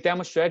 we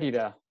demonstrated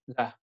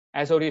the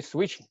SOT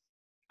switching,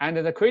 and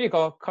the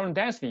critical current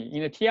density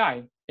in the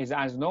TI is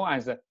as known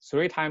as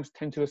 3 times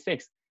 10 to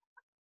 6,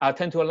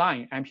 10 to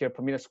 9 ampere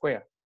per meter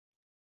square.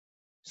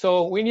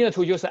 So we need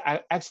to use an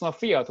external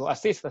field to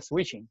assist the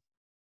switching.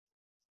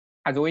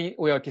 As we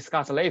will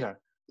discuss later,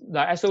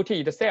 the SOT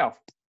itself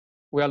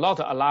will not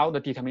allow the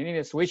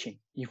deterministic switching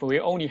if we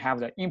only have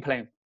the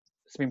in-plane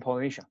spin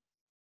polarization.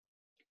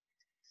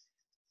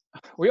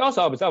 We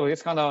also observe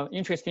this kind of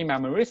interesting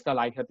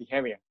memoristic-like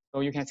behavior.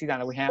 So you can see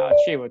that we can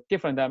achieve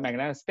different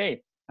magnetic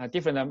state,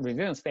 different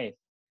resistance state.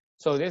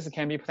 So this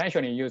can be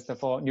potentially used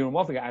for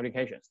neuromorphic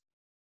applications.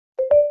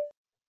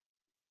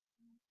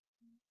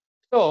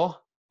 So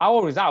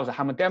our results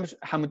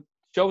have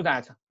shown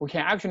that we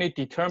can actually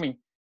determine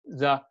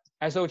the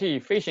SOT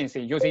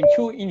efficiency using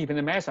 2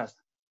 independent methods,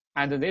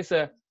 and this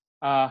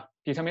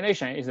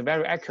determination is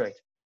very accurate.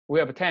 We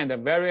obtained a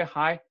very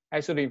high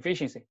SOT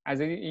efficiency, as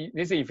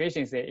this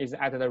efficiency is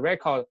at the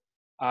record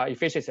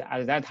efficiency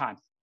at that time.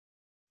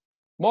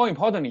 More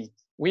importantly,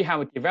 we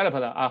have developed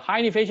a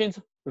highly efficient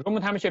room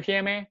temperature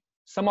PMA,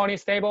 thermally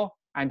stable,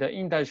 and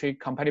industry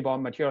compatible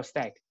material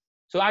stack.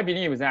 So I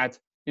believe that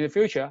in the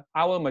future,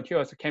 our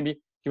materials can be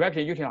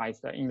directly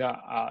utilized in the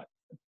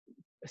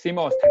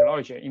CMOS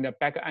technology in the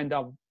back end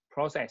of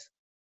process.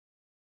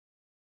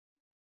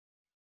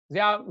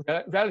 There are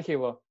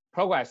relative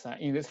progress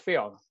in this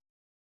field.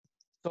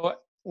 So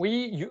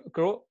we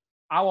grow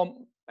our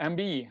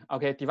MBE,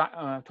 okay,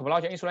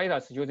 topological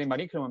insulators using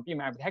molecular beam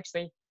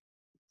epitaxy,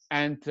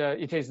 and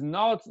it is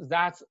not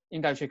that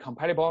industry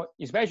compatible,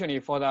 especially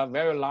for the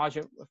very large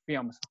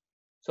films.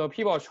 So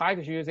people try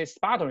to use this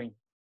sputtering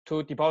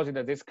to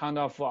deposit this kind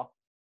of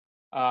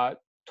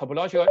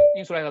topological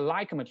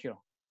insulator-like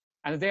material,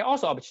 and they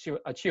also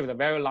achieve a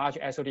very large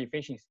SOT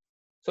efficiency.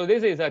 So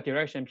this is a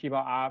direction people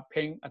are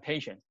paying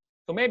attention.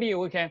 So maybe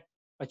we can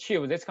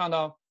achieve this kind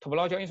of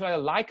topological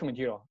insulator-like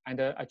material and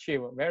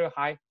achieve very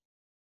high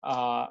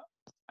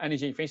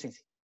energy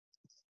efficiency.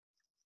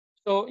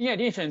 So in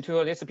addition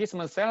to this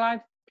bismuth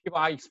selenide, people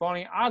are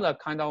exploring other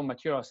kind of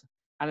materials,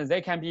 and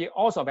they can be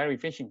also very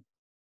efficient.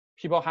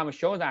 People have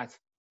shown that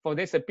for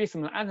this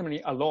bismuth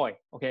antimony alloy,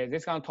 okay,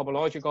 this kind of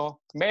topological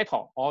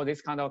metal or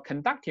this kind of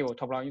conductive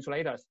topological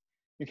insulators,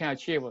 you can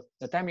achieve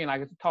the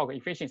damping-like torque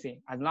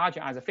efficiency as large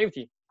as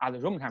 50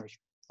 at room temperature,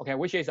 okay,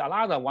 which is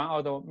another 1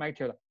 order of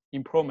magnitude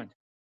improvement.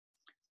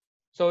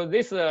 So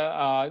this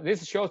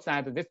shows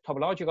that this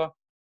topological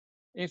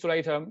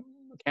insulator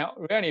can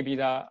really be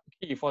the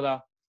key for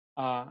the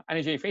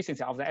energy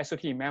efficiency of the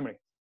SOT memory.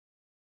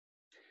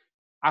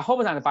 I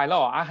hope that by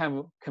now I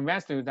have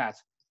convinced you that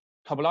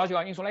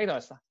topological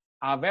insulators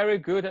are very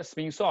good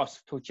spin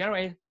source to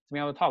generate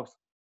spin torques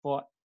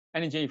for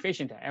energy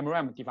efficient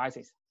MRAM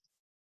devices.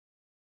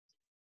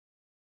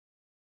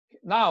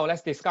 Now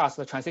let's discuss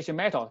the transition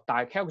metal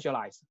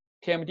dichalcogenides,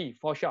 TMD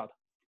for short.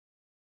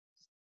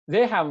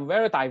 They have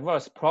very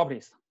diverse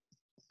properties,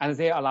 and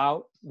they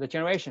allow the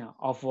generation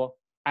of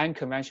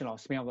unconventional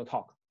spin of the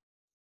torque.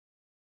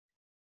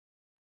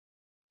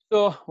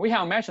 So we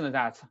have mentioned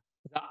that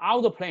the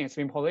outer plane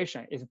spin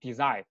polarization is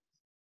desired,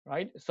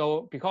 right?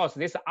 So because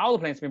this outer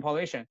plane spin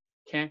polarization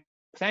can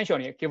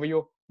potentially give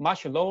you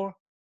much lower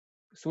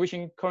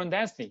switching current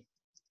density,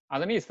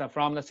 at least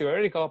from the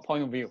theoretical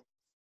point of view,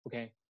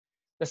 okay?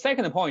 The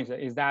second point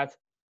is that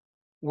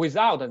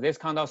without this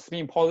kind of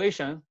spin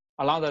polarization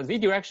along the Z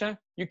direction,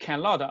 you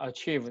cannot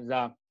achieve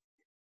the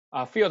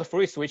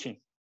field-free switching.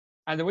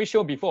 And we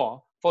showed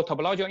before, for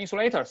topological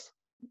insulators,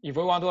 if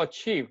we want to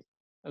achieve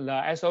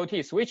the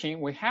SOT switching,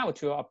 we have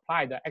to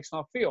apply the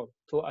external field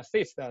to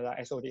assist the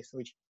SOT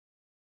switching.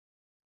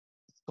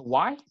 So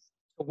why?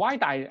 Why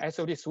does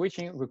SOT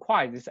switching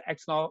require this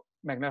external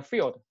magnetic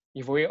field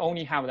if we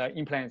only have the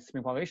in-plane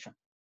spin polarization?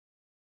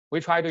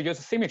 We try to use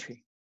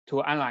symmetry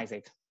to analyze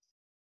it.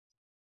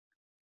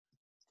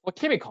 For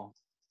typical,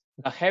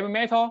 the heavy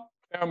metal,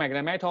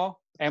 ferromagnetic metal,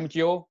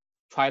 MgO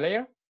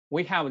trilayer,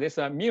 we have this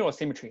mirror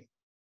symmetry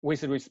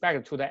with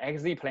respect to the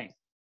XZ plane.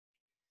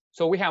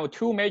 So we have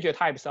 2 major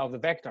types of the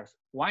vectors.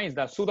 One is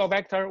the pseudo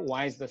vector,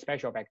 one is the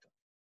special vector.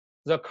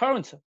 The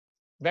current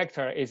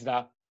vector is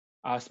the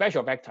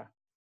special vector.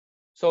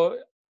 So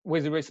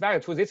with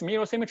respect to this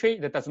mirror symmetry,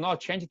 that does not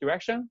change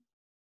direction.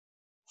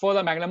 For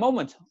the magnetic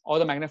moment or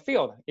the magnetic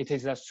field, it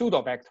is a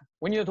pseudo vector.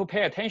 We need to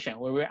pay attention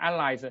when we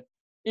analyze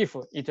if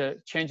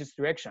it changes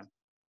direction.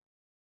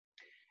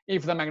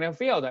 If the magnetic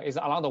field is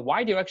along the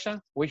y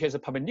direction, which is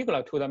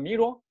perpendicular to the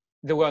mirror,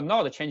 they will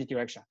not change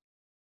direction.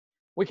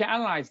 We can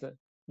analyze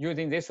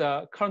using this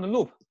current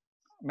loop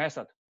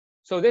method.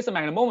 So this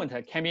magnetic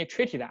moment can be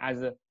treated as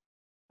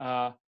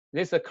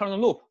this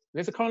current loop.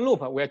 This current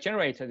loop will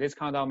generate this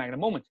kind of magnetic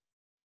moment.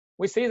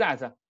 We see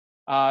that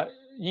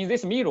in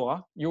this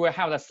mirror, you will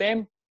have the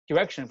same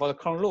direction for the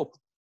current loop,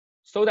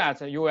 so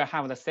that you will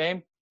have the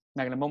same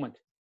magnetic moment.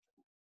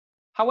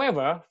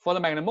 However, for the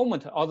magnetic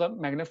moment or the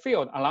magnetic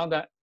field along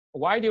the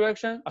y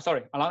direction,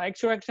 along x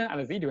direction and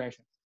the z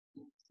direction,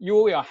 you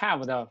will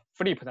have the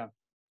flipped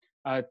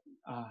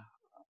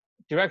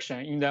direction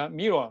in the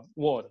mirror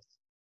world.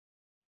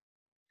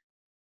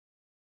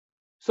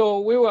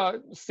 So we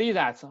will see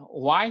that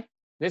why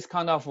this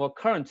kind of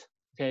current,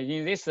 okay,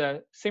 in this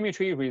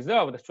symmetry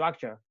reserved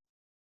structure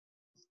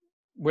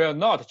will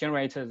not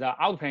generate the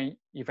outplane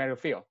effective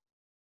field.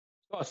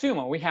 So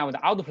assume we have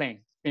the outplane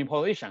spin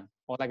polarization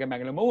or like a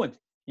magnetic moment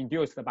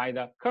induced by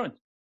the current.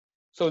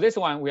 So this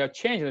one will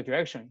change the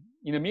direction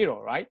in the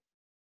mirror, right?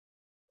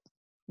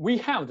 We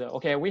have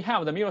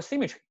the mirror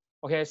symmetry.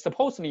 Okay,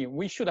 supposedly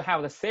we should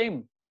have the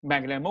same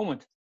magnetic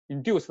moment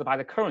induced by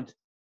the current.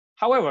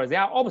 However, they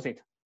are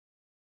opposite.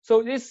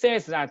 So this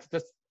says that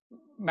the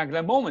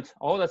magnetic moment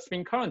or the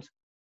spin current,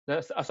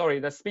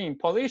 the spin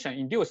polarization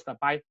induced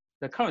by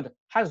the current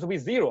has to be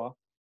 0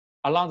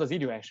 along the z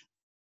direction.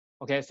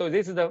 Okay, so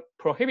this is the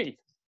prohibited.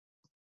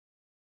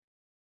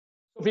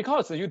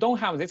 Because you don't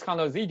have this kind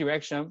of z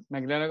direction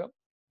magnetic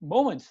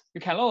moment, you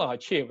cannot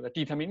achieve the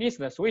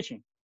deterministic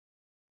switching.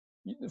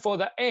 For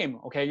the aim,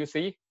 okay, you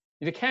see,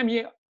 it can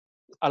be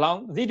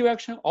along z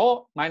direction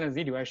or minus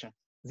z direction.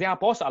 They are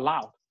both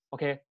allowed.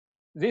 Okay,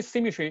 this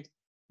symmetry,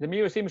 the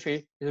mirror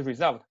symmetry is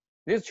reserved.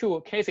 These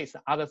two cases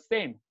are the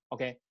same.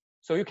 Okay,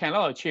 so you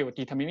cannot achieve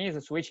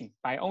deterministic switching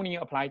by only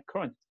applying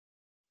current.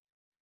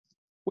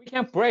 We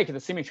can break the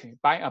symmetry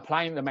by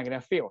applying the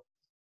magnetic field.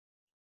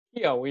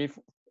 Here we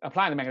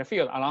apply the magnetic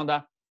field along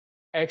the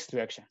x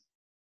direction.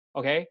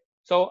 Okay,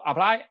 so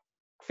apply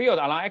field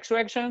along x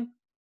direction.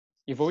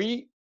 If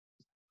we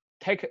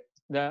take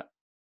the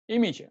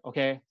image,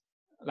 okay,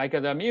 like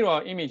the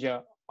mirror image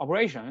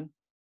operation,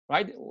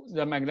 right,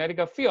 the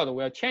magnetic field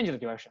will change the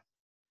direction.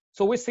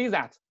 So we see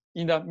that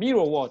in the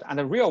mirror world and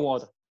the real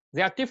world,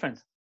 they are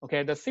different.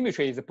 Okay, the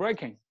symmetry is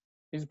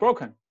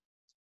broken.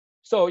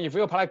 So if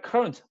you apply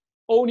current,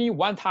 only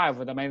one type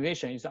of the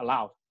magnetization is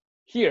allowed.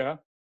 Here,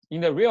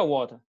 in the real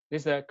world,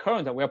 this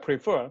current will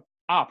prefer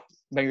up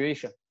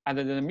magnetization, and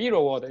in the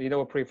mirror world, it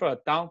will prefer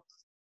down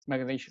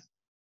magnetization.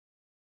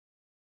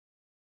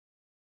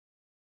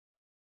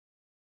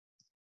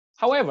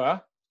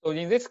 However, so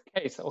in this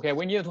case, okay,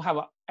 we need to have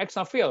an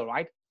external field,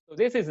 right? So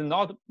this is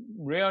not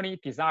really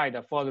designed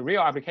for the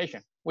real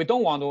application. We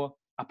don't want to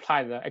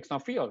apply the external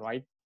field,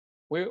 right?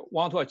 We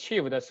want to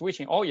achieve the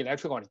switching all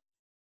electrically.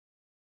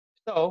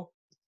 So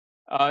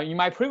in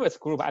my previous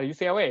group at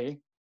UCLA,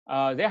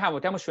 they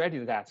have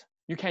demonstrated that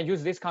you can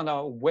use this kind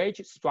of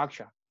wedge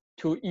structure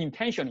to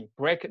intentionally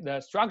break the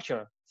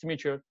structure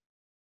symmetry.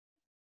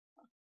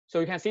 So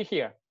you can see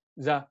here,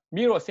 the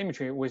mirror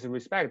symmetry with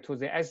respect to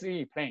the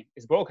SE plane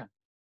is broken.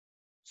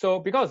 So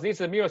because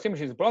this mirror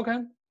symmetry is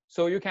broken,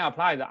 so you can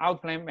apply the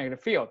outplane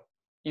magnetic field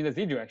in the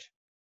z direction.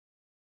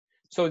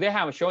 So they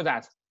have shown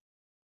that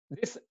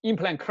this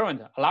in-plane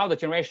current allows the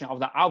generation of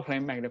the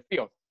outplane magnetic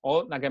field,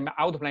 or like an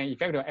outplane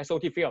effective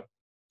SOT field.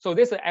 So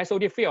this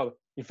SOT field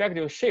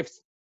effectively shifts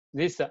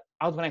this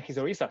outplane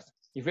hysteresis.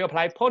 If you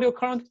apply positive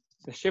current,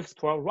 it shifts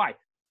toward right.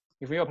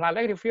 If you apply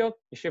negative field,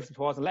 it shifts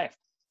towards left.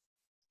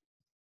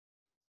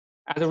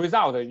 As a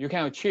result, you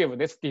can achieve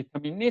this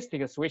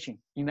deterministic switching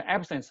in the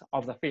absence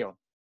of the field.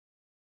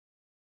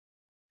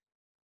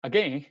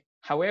 Again,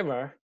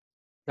 however,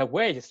 the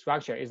wedge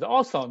structure is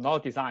also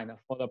not designed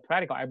for the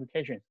practical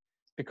applications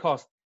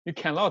because you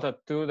cannot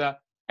do the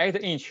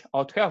 8-inch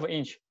or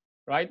 12-inch,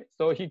 right?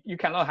 So you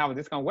cannot have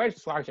this kind of wedge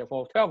structure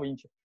for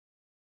 12-inch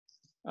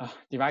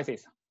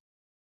devices.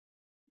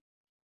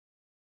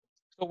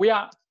 So we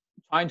are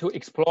trying to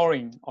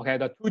exploring, okay,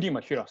 the 2D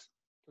materials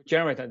to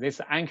generate this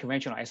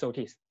unconventional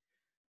SOTs.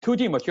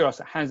 2D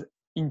materials has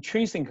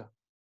intrinsic,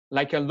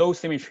 like a low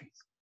symmetry.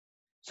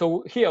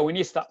 So here we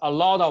list a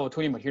lot of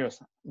 2D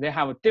materials. They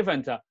have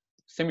different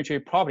symmetry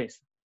properties.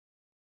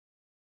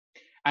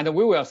 And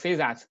we will see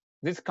that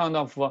this kind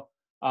of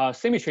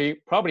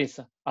symmetry properties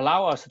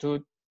allow us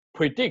to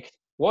predict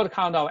what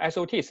kind of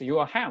SOTs you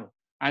will have,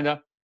 and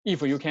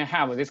if you can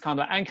have this kind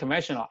of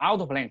unconventional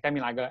outplane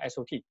damping like a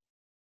SOT.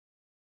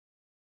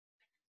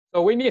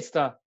 So we list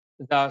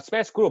the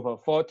space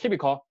group for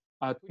typical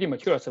 2D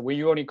materials we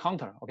usually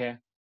encounter, okay?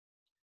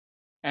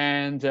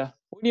 And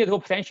we need to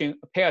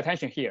pay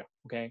attention here,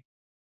 okay?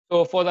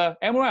 So for the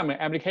MRAM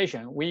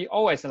application, we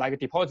always like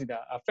deposit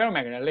a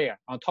ferromagnetic layer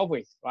on top of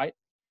it, right?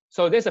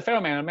 So this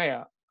ferromagnetic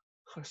layer,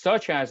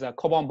 such as a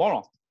cobalt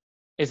boron,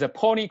 is a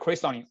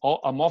polycrystalline or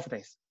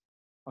amorphous,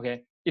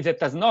 okay? It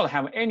does not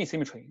have any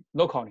symmetry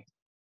locally.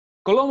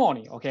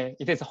 Globally, okay,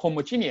 it is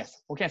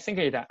homogeneous. We can think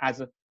of it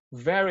as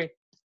very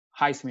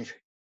high symmetry,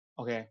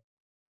 okay?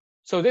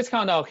 So this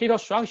kind of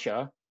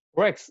heterostructure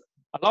breaks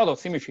a lot of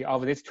symmetry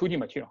of this 2D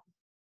material.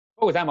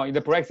 For example,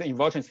 it breaks the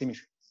inversion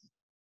symmetry.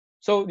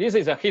 So this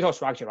is a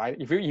heterostructure, right?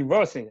 If you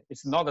inverse it,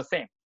 it's not the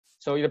same.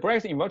 So it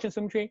breaks inversion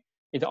symmetry.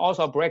 It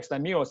also breaks the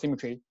mirror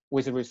symmetry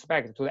with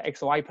respect to the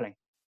XY plane.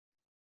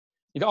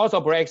 It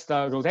also breaks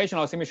the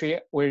rotational symmetry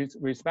with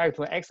respect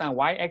to X and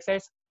Y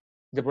axis.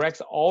 It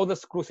breaks all the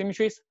screw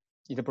symmetries.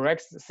 It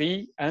breaks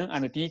C, N,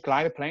 and D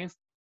glide planes.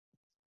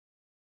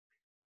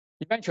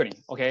 Eventually,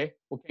 okay,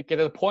 we can get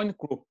a point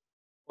group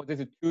for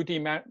this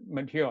 2D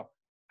material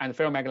and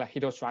ferromagnetic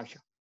heterostructure.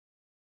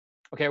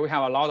 Okay, we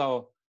have a lot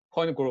of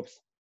point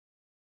groups.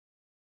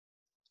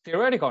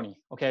 Theoretically,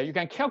 okay, you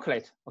can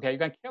calculate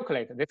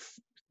this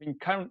spin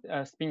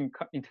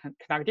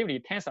conductivity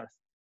tensors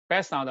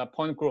based on the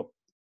point group.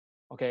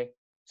 Okay,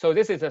 so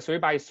this is a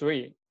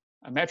 3x3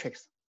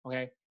 matrix.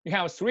 Okay, you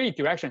have 3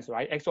 directions,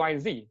 right? X, Y,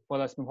 Z for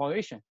the spin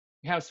polarization.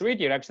 You have 3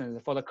 directions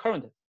for the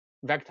current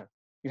vector.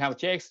 You have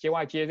Jx, Jy,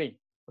 Jz.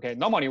 Okay,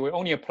 normally we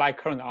only apply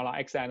current along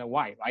X and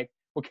Y, right?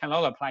 We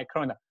cannot apply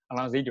current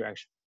along Z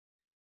direction.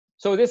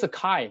 So this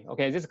chi,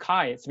 okay, this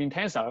chi spin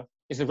tensor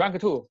is a rank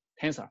 2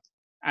 tensor,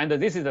 and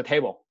this is the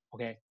table.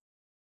 Okay,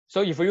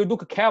 so if you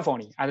look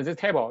carefully at this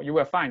table, you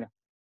will find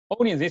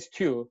only these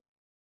 2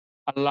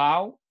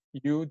 allow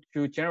you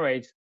to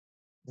generate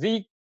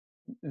Z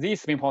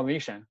spin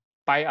polarization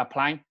by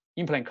applying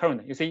in-plane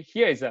current. You see,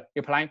 here is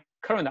applying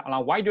current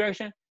along Y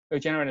direction, you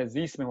generate a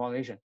Z spin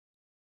polarization.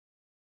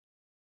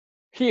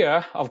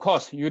 Here, of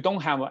course, you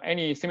don't have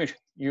any symmetry.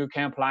 You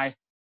can apply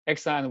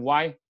X and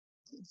Y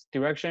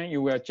direction,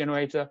 you will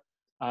generate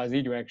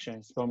Z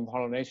direction spin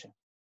polarization.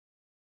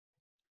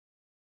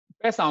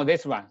 Based on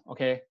this one,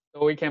 okay,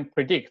 so we can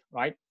predict,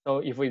 right? So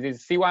if it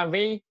is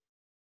C1V,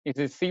 it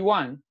is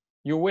C1,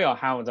 you will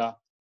have the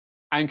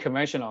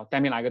unconventional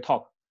damping-like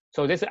torque.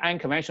 So this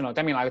unconventional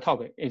damping-like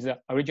torque is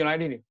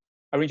originated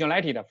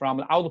from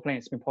the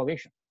out-plane spin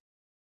polarization.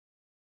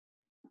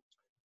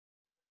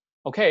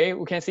 Okay,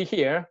 we can see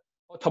here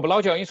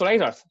topological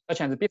insulators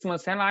such as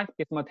bismuth selenide,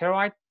 bismuth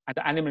telluride, and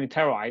aluminum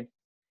telluride.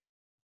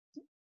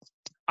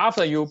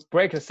 After you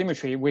break the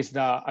symmetry with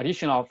the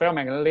additional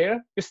ferromagnetic layer,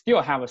 you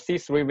still have a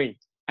C3V,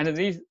 and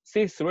this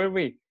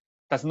C3V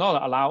does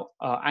not allow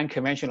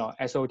unconventional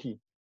SOT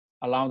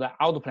along the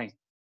out-plane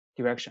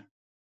direction.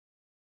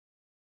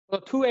 For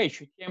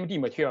 2H TMD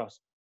materials,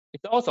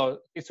 it's also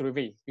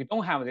C3V. You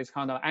don't have this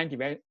kind of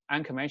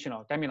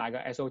unconventional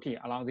damping-like SOT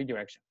along the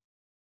direction.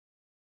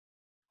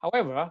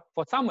 However,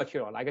 for some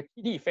material like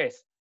TD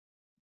phase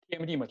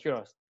TMD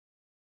materials,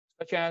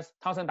 such as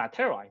tungsten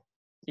telluride,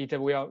 it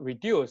will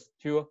reduce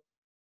to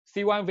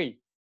C1V,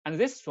 and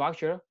this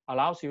structure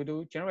allows you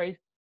to generate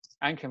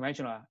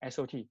unconventional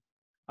SOT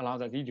along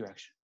the Z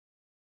direction.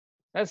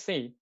 Let's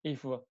see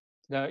if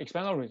the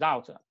experimental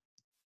results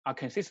are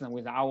consistent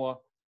with our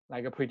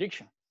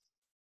prediction.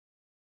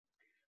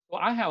 So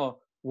I have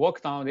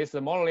worked on this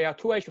monolayer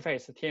 2H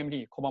phase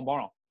TMD carbon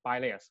boron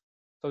bilayers.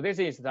 So this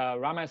is the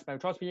Raman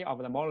spectroscopy of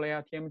the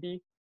monolayer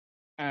TMD,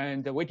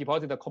 and we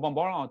deposit the carbon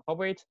boron on top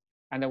of it,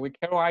 and we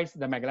characterize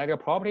the magnetic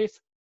properties,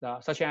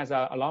 such as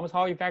Alarms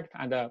Hall effect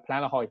and the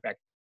planar Hall effect.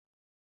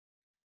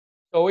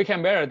 So we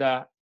can measure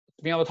the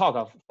spin of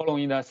torque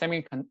following the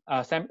second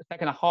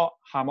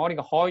harmonic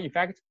Hall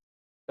effect.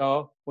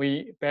 So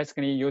we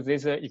basically use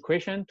this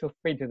equation to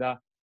fit the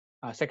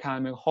second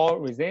harmonic Hall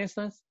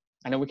resistance,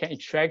 and we can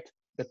extract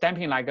the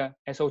damping-like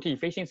SOT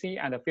efficiency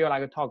and the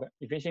field-like torque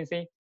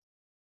efficiency.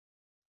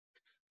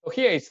 So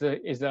here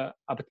is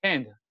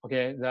obtained,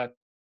 okay, the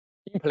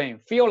in-plane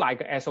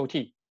field-like SOT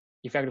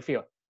effective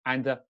field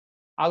and the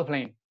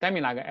out-plane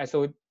damping-like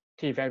SOT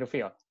effective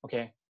field.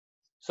 Okay,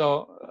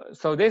 so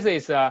this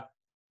is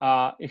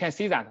you can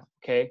see that,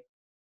 okay,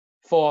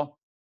 for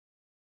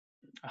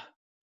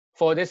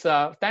this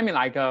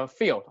damping-like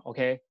field,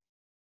 okay,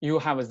 you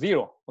have a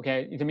 0.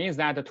 Okay, it means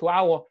that to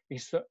our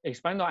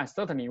experimental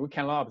uncertainty, we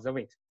cannot observe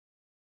it.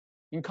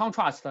 In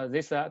contrast,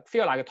 this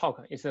field-like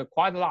torque is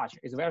quite large.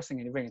 It's very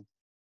significant.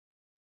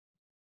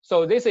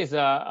 So this is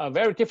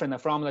very different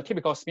from the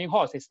typical spin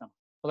Hall system.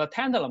 For the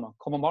tantalum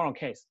carbon boron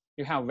case,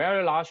 you have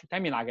very large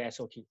damping-like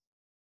SOT.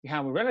 You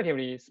have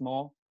relatively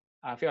small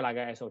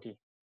field-like SOT.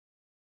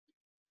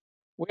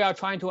 We are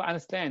trying to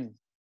understand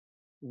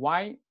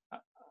why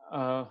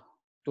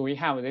do we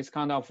have this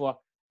kind of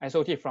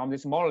SOT from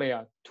this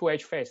monolayer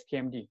 2H phase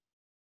TMD.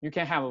 You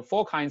can have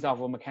 4 kinds of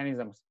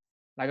mechanisms,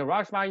 like a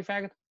Rashba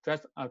effect,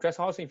 dress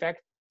house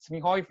effect,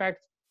 spin Hall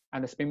effect,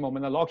 and spin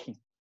moment locking.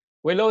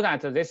 We know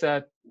that this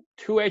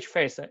 2H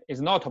phase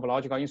is not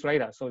topological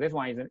insulator, so this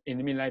one is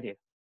eliminated.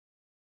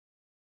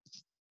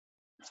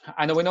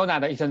 And we know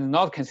that it is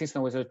not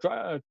consistent with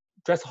the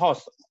dress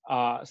house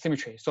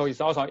symmetry, so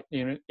it's also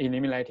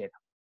eliminated.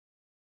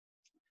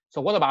 So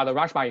what about the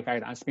Rashba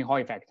effect and spin Hall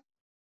effect?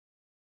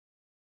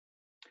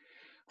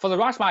 For the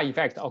Rashba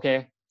effect,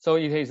 okay, so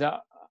it is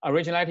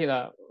originated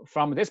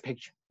from this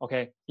picture.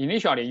 Okay,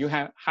 initially you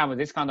have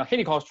this kind of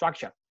helical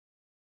structure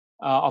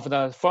of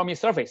the Fermi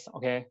surface.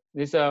 Okay,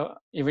 this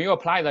if you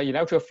apply the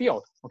electric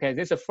field, okay,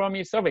 this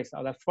Fermi surface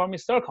or the Fermi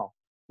circle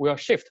will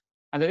shift,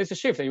 and this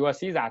shift you will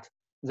see that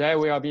there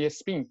will be a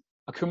spin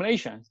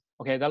accumulation.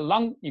 Okay, the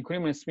long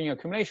equilibrium spin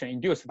accumulation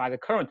induced by the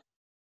current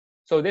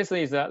So this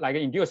is like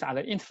induced at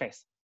the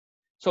interface.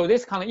 So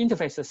this kind of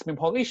interface spin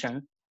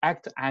polarization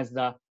act as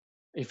the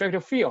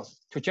effective field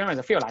to generate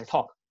the field like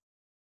torque.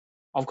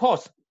 Of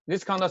course,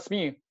 this kind of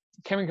spin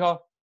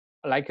chemical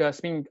like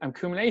spin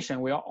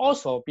accumulation will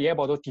also be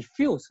able to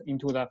diffuse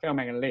into the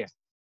ferromagnetic layer.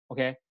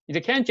 Okay,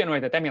 it can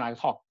generate the damping like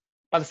torque,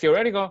 but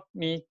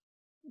theoretically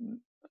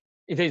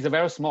it is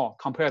very small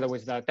compared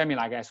with the damping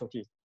like SOT.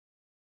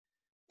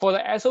 For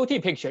the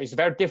SOT picture, it's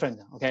very different.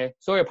 Okay,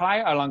 so you apply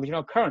a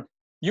longitudinal current,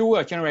 you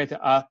will generate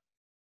a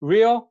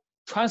real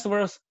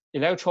transverse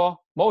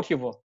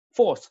electromotive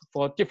force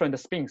for different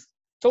spins,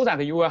 so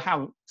that you will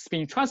have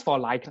spin transfer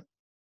like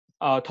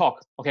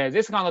torque. Okay,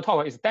 this kind of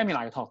torque is damping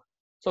like torque.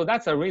 So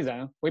that's the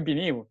reason we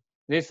believe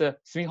this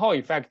spin Hall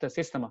effect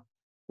system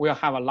will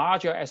have a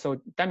larger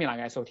damping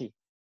like SOT.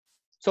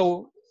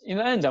 So in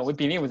the end, we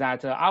believe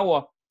that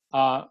our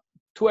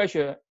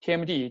 2H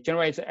TMD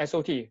generates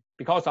SOT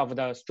because of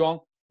the strong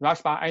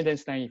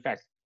Rashba-Eisenstein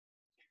effect.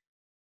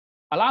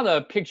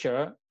 Another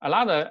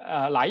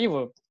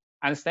naive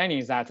understanding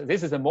is that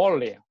this is a Moore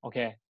layer.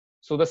 Okay,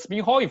 so the spin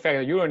Hall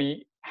effect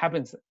usually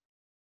happens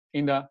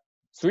in the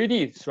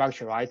 3D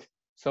structure, right?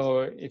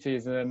 So it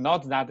is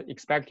not that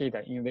expected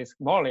in this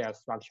Moore layer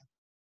structure.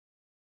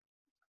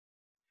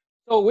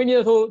 So we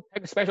need to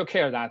take special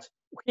care that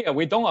here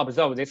we don't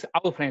observe this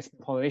out-plane spin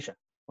polarization.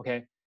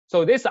 Okay,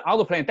 so this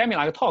out-plane damping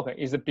like torque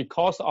is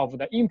because of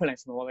the in-plane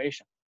spin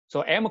polarization.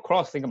 So M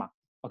cross sigma,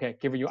 okay,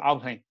 give you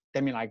out-plane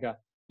damping like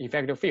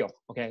effective field.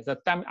 Okay, the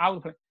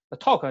out-plane, the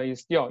torque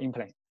is still in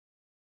plane.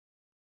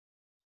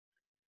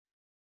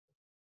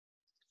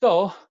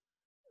 So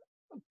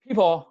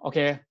people,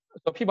 okay,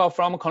 so people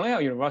from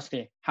Cornell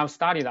University have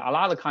studied a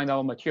lot of kind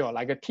of material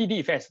like a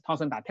TD phase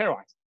tungsten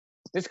telluride.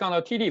 This kind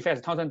of TD phase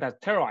tungsten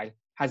telluride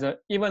has an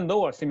even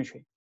lower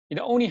symmetry. It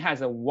only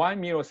has a 1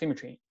 mirror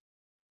symmetry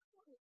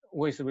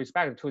with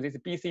respect to this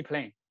BC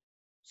plane.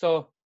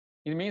 So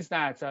it means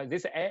that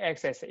this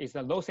A-axis is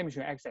the low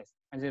symmetry axis,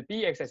 and the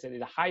B-axis is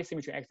the high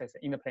symmetry axis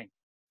in the plane.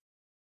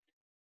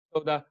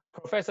 So the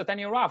Professor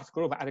Daniel Ruff's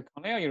group at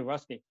Cornell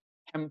University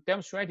have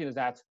demonstrated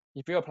that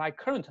if you apply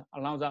current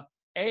along the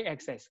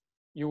A-axis,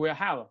 you will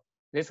have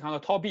this kind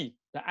of top B,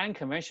 the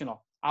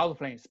unconventional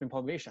out-plane spin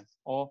polarization,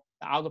 or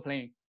the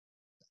out-plane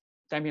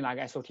damping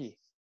like SOT.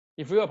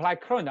 If you apply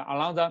current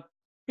along the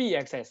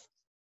B-axis,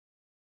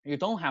 you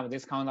don't have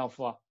this kind of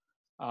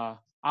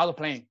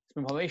out-plane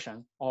spin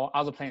polarization or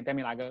out-plane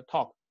damping like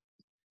torque.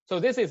 So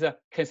this is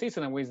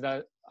consistent with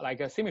the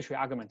symmetry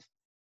argument.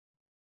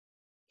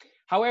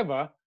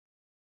 However,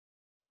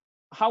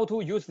 how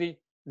to use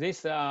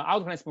this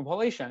out-plane spin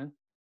polarization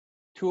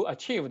to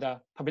achieve the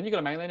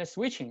perpendicular magnetic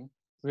switching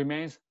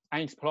remains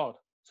unexplored.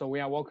 So we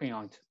are working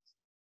on it.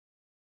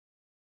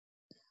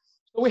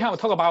 So we have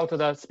talked about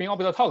the spin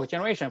orbital torque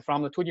generation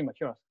from the 2D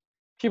materials.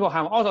 People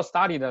have also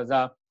studied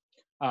the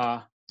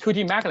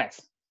 2D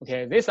magnets.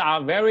 Okay, these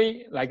are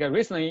very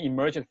recently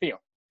emerged field.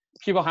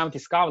 People have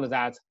discovered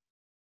that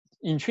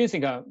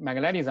intrinsic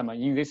magnetism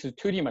in these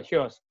 2D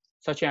materials,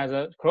 such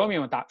as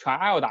chromium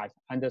triiodide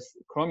and the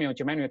chromium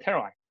germanium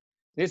telluride.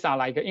 These are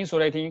like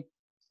insulating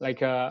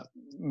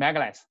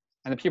magnets,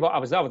 and people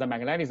observe the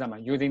magnetism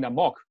using the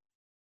MOC.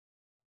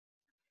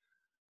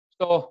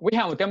 So we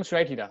have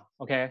demonstrated,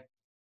 okay,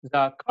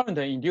 the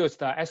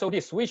current-induced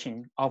SOT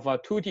switching of a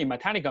 2D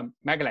metallic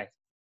magnet,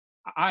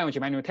 ion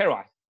germanium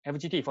telluride,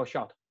 FGT for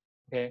short.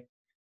 Okay,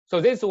 so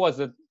this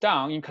was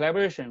done in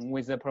collaboration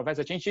with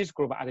Professor Jin Shi's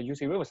group at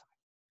UC Riverside.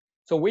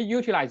 So we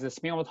utilize the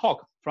spin of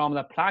torque from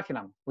the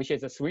platinum, which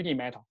is a 3D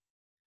metal,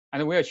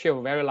 and we achieve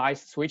very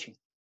nice switching.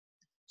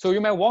 So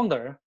you may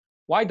wonder,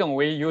 why don't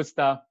we use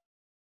the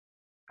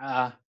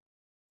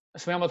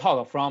spin of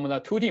torque from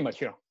the 2D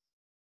material?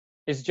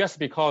 It's just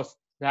because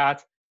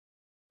that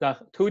the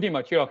 2D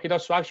material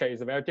heterostructure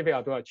is very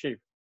difficult to achieve.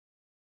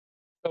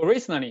 So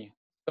recently,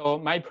 so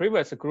my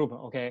previous group,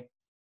 okay,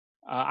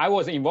 I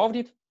was involved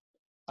in,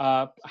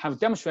 have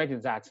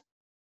demonstrated that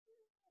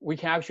we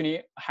can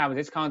actually have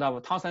this kind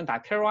of tungsten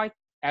telluride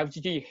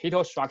FGG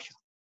heterostructure.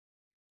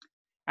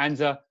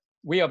 And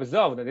we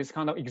observed this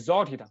kind of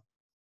exalted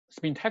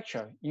spin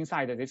texture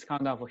inside this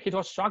kind of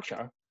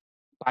heterostructure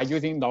by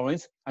using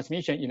Lorentz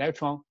transmission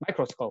electron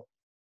microscope.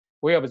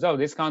 We observe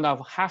this kind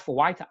of half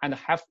white and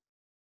half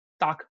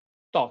dark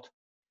dot.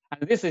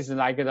 And this is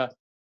like the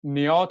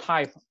neo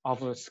type of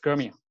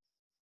skyrmion.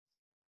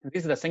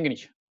 This is the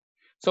signature.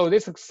 So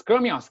these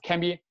skyrmions can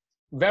be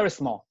very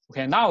small.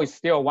 Okay, now it's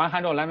still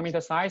 100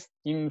 nanometer size.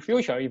 In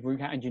future, if we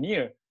can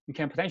engineer, we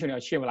can potentially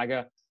achieve like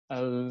a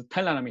 10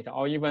 nanometer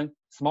or even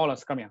smaller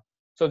skyrmion.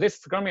 So these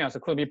skyrmions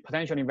could be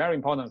potentially very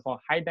important for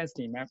high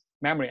density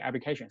memory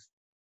applications.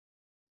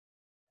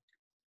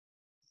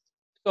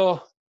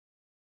 So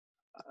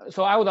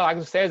I would like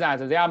to say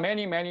that there are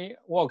many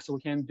works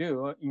we can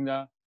do in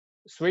the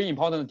 3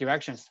 important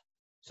directions.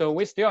 So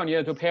we still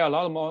need to pay a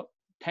lot more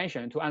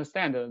attention to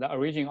understand the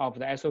origin of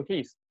the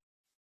SOTs.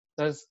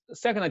 The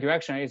second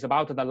direction is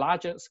about the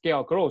larger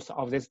scale growth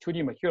of these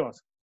 2D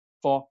materials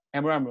for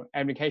MRAM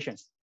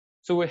applications.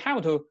 So we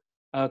have to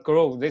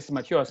grow these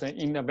materials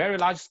in a very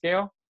large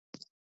scale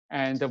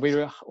and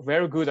with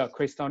very good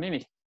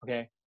crystallinity.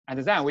 Okay, and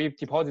then we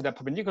deposit the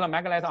perpendicular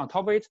magnet on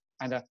top of it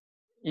and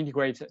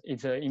integrate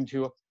it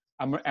into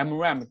a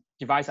MRAM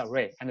device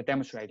array and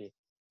demonstrate it.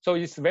 So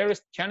it's very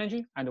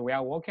challenging, and we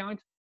are working on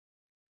it.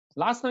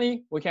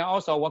 Lastly, we can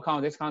also work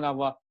on this kind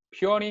of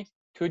purely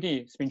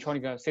 2D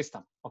spintronic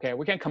system. Okay,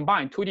 we can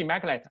combine 2D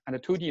magnet and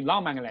 2D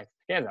non-magnet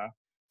together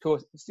to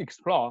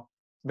explore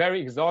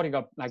very exotic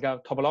like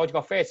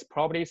topological phase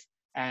properties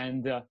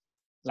and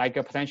like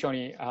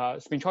potentially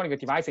spintronic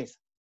devices.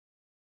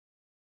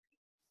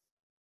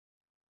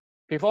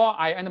 Before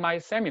I end my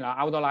seminar,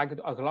 I would like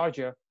to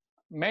acknowledge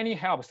many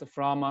helps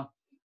from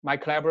my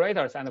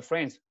collaborators and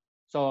friends.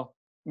 So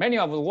many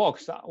of the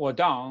works were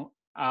done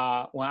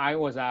when I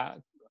was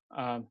a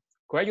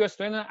graduate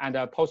student and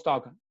a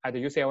postdoc at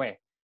UCLA.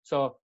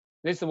 So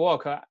this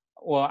work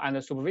was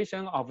under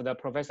supervision of the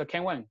Professor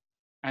Ken Wen,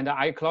 and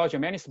I acknowledge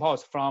many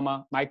supports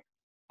from my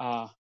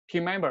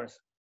team members.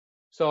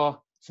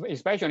 So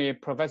especially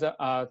Professor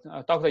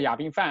Dr.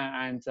 Yabing Fan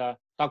and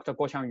Dr.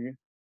 Guo Qiangyu.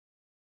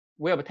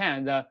 We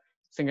obtained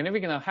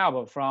significant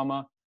help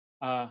from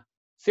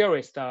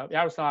theorist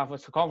Yaroslav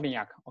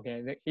Sokovniak.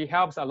 Okay, he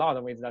helps a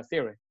lot with the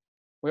theory.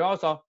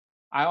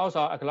 I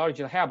also acknowledge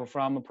the help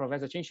from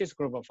Professor Jinshi's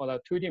group for the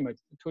 2D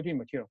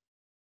material.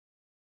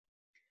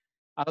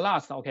 At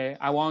last, okay,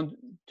 I want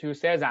to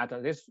say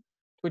that these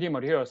 2D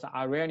materials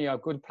are really a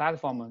good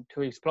platform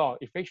to explore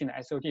efficient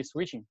SOT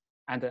switching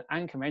and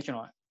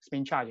unconventional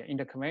spin charge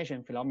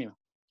interconvection phenomena.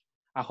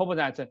 I hope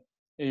that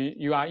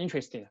you are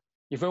interested.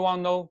 If you want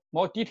to know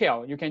more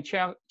detail, you can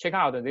check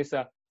out this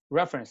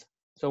reference.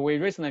 So we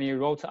recently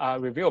wrote a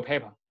review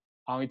paper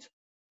on it,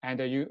 and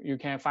you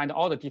can find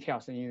all the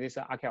details in this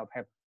archive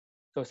paper.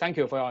 So thank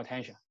you for your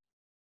attention.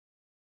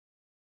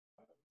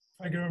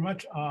 Thank you very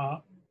much,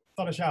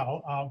 Dr.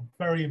 Shao.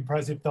 Very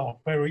impressive talk,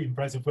 very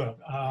impressive work.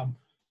 I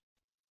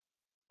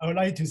would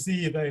like to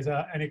see if there is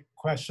any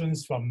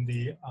questions from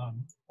the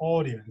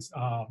audience.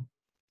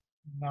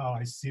 Now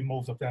I see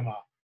most of them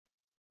are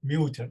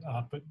muted,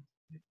 but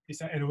is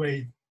there any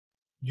way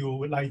you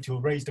would like to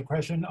raise the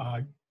question?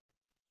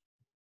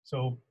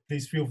 So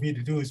please feel free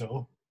to do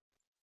so.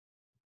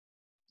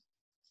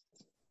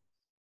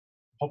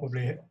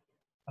 Probably,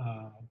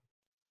 I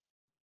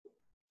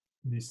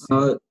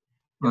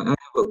have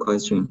a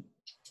question.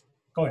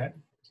 Go ahead.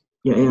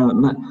 Yeah,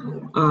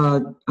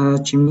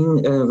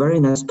 Qiming, very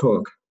nice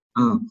talk.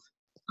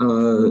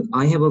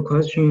 I have a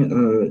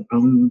question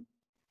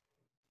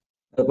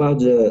about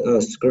the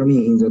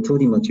skirming in the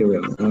 2D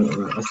material.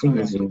 I think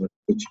it's in the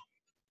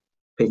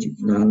page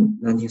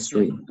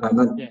 93.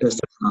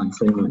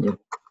 Yeah.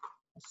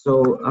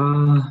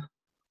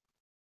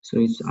 So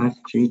it's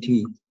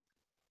FGT.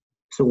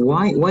 So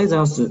why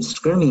does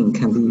skirming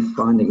can be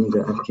found in the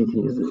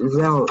FGT? Is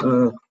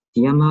there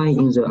DMI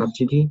in the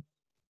FGT?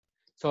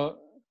 So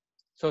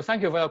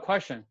thank you for your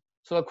question.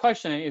 So the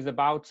question is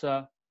about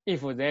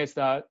if there's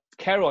a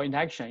chiral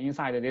interaction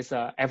inside this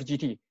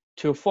FGT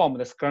to form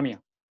the skirming.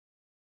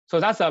 So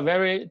that's a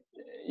very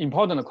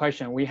important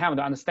question we have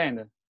to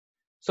understand.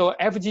 So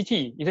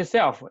FGT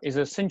itself is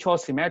a central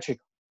symmetric,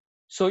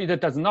 so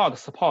it does not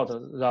support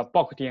the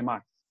bulk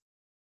DMI.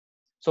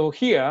 So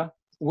here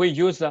we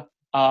use a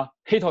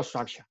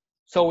heterostructure.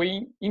 So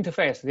we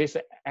interface this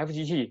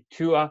FGT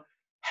to a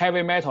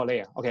heavy metal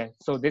layer. Okay,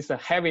 so this is a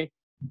heavy,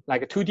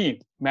 like a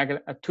 2D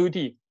material,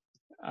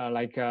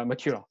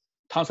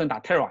 tungsten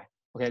telluride.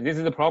 Okay, this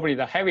is probably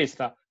the heaviest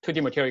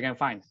 2D material you can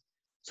find.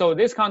 So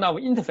this kind of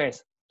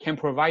interface can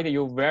provide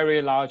you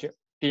very large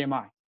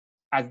DMI.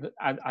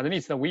 At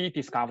least we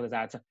discovered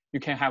that you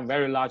can have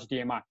very large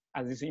DMI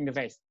as this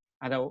interface.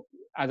 And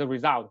as a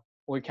result,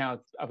 we can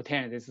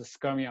obtain this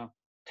skirming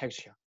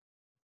texture.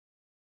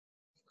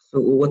 So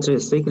what's the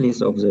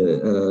thickness of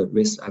the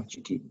wrist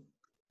FGT?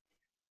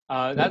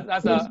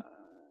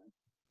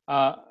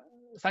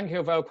 Thank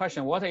you for your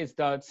question. What is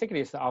the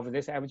thickness of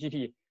this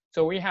FGT?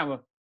 So we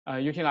have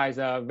utilized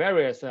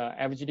various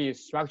FGT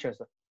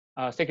structures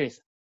thickness,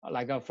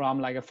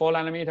 from 4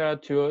 nanometer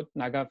to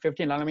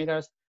 15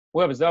 nanometers.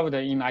 We observed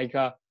in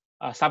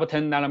sub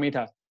 10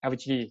 nanometer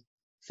FGT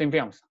thin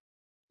films.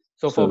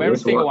 So for very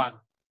thick one,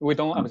 we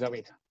don't observe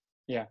it.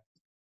 Yeah.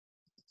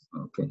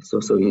 Okay, so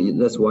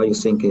that's why you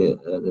think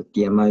the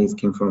DMI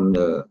came from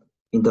the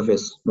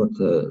interface, not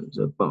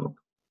the bulk.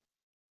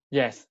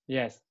 Yes.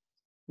 Yeah.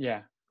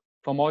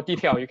 For more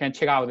detail, you can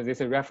check out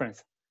this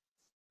reference.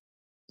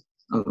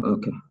 Oh,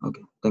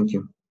 okay. Thank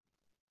you.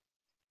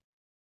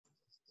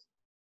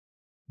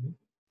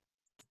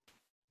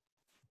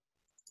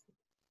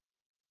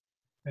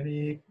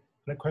 Any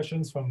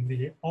questions from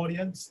the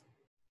audience?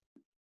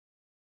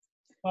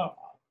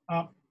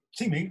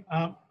 Qiming,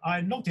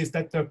 I noticed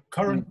that the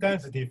current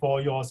density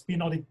for your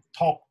spintronic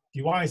top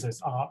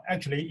devices are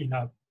actually in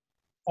an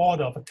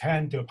order of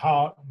 10 to the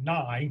power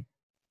 9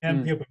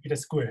 ampere per meter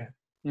squared,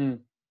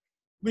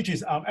 which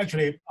is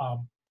actually,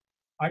 how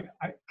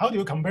do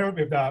you compare it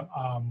with the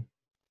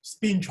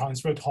spin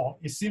transfer torque?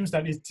 It seems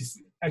that it is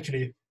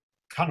actually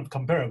kind of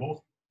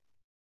comparable.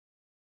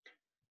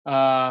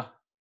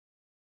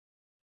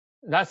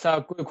 That's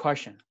a good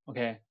question.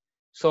 Okay,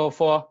 So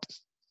for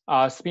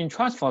spin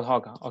transfer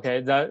torque,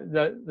 okay,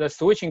 the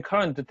switching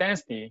current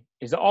density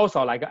is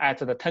also like at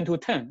the 10 to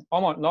 10,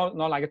 almost not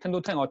like 10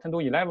 to 10 or 10 to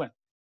 11.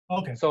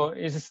 Okay. So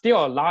it's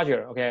still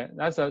larger, okay?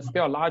 That's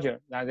still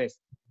larger than this.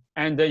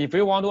 And if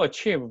you want to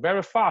achieve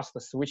very fast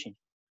switching,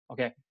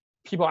 okay,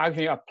 people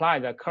actually apply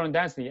the current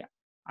density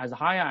as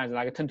high as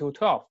like 10 to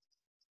 12.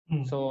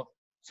 So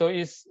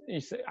it's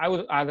I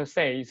would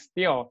say it's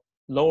still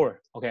lower,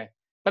 okay?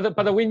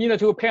 But we need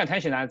to pay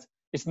attention that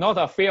it's not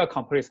a fair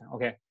comparison,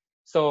 okay?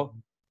 So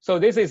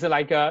this is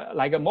like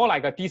more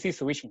like a DC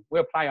switching. We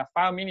apply a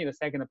 5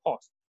 millisecond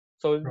pulse.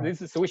 So this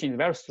switching is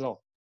very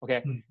slow,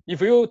 okay?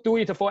 If you do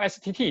it for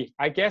STT,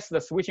 I guess the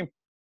switching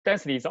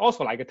density is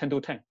also like 10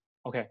 to 10,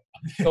 okay?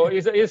 So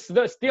it's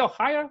still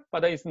higher,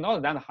 but it's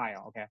not that high,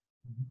 okay?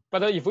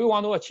 But if we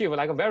want to achieve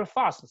like a very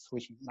fast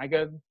switching, like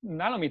a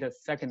nanometer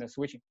second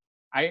switching,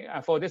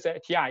 for this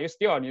TI, you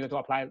still need to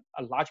apply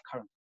a large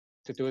current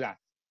to do that.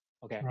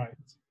 Okay. Right.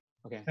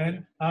 Okay.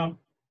 And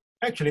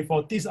actually,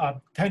 for this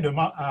 10 to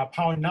the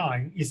power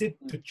 9, is it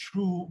the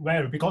true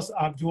value? Because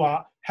you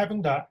are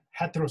having the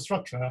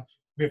heterostructure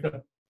with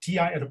the TI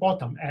at the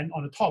bottom, and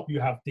on the top you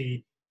have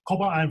the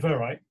copper iron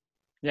ferrite,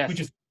 yes, which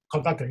is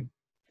conducting.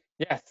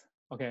 Yes.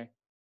 Okay.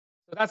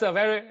 So that's a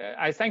very.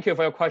 I thank you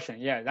for your question.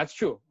 Yeah, that's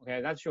true. Okay,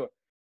 that's true.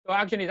 So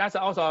actually, that's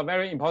also a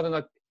very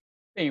important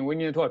thing we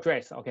need to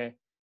address. Okay.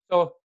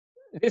 So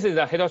this is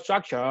the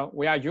heterostructure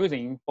we are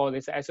using for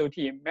this SOT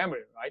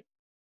memory, right?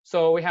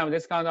 So we have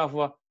this kind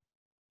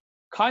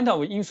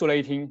of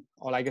insulating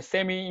or like a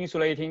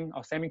semi-insulating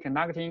or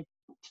semi-conducting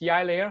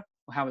TI layer.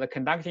 We have the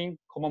conducting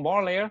common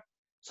molar layer.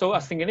 So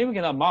a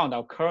significant amount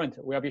of current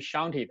will be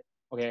shunted,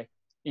 okay,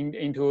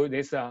 into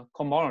this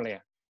common molar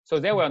layer. So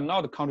they will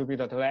not contribute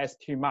to the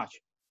ST much.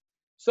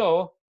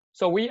 So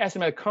we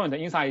estimate current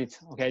inside it,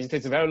 okay, it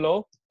is very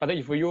low. But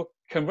if you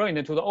convert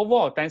it to the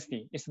overall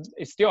density, it's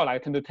still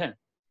like 10 to 10.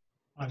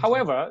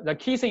 However, the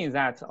key thing is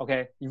that,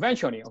 okay,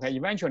 eventually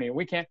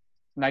we can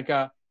like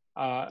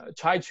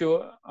try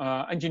to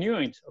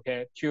engineer it,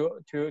 okay,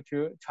 to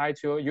try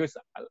to use,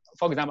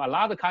 for example, a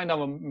lot of kind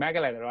of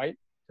magnet, right,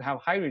 to have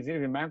high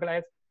resistivity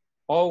magnet,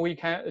 or we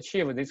can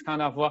achieve this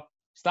kind of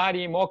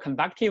slightly more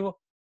conductive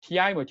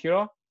TI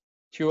material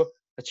to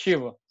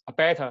achieve a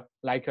better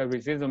like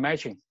resistive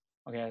matching.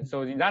 Okay,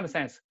 so in that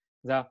sense,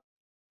 the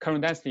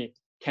current density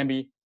can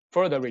be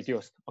further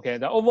reduced. Okay,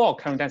 the overall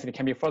current density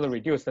can be further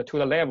reduced to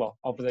the level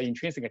of the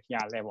intrinsic TI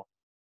level.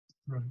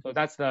 Right. So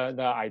that's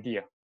the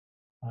idea.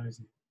 I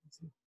see.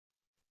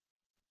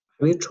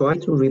 We try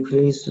to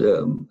replace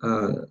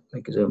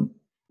like the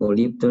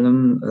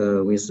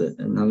molybdenum with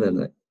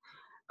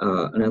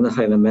another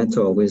heavy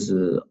metal with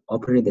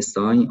opposite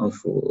design of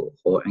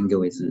whole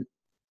angle with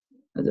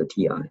the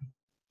TI.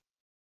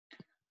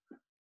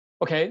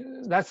 Okay,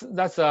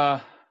 that's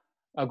a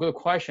good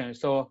question.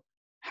 So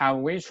have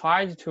we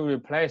tried to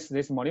replace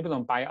this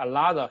molybdenum by a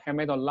larger heavy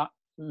metal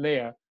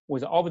layer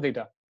with opposite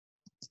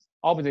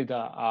whole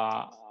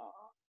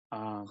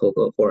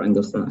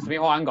angle spin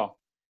Hall angle?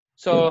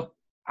 So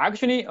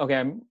actually,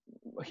 okay,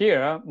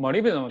 here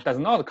molybdenum does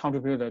not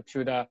contribute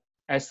to the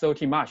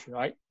SOT much,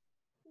 right?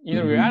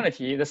 In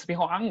reality, the spin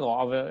Hall angle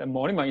of a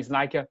monomer is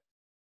like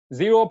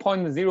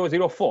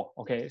 0.004.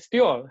 Okay,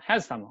 still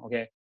has some.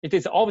 Okay, it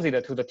is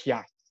opposite to the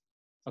TI.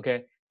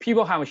 Okay,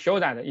 people have shown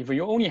that if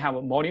you only have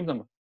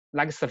molybdenum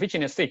like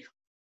sufficiently thick,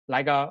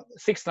 like a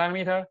 6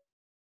 nanometer,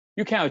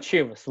 you can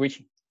achieve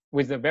switching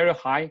with a very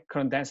high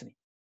current density.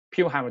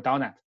 People have done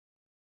that.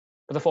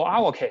 But for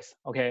our case,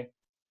 okay,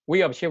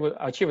 we achieve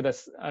the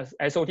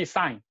SOT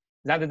sign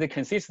that is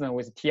consistent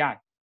with TI,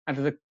 and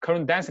the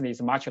current density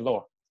is much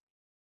lower.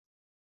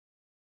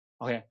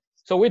 Okay,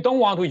 so we don't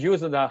want to use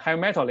the heavy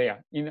metal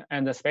layer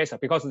and the spacer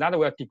because that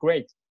will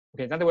degrade.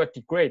 Okay, that will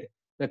degrade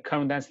the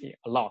current density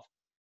a lot.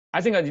 I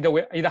think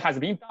it has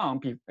been done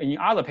in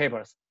other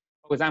papers.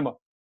 For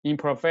example, in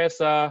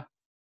Professor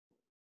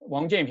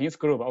Wang Jianping's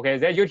group, okay,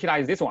 they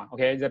utilize this one,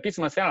 okay, the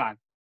bismuth selenide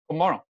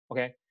tomorrow,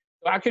 okay.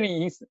 So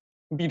actually, in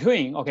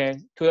between, okay,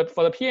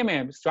 for the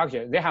PMM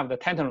structure, they have the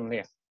tantalum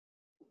layer.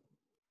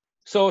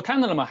 So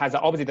tantalum has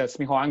the opposite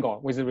spin Hall angle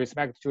with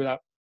respect to the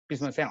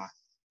bismuth selenide.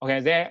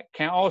 Okay, they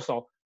can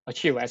also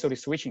achieve SOT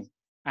switching,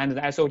 and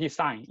the SOT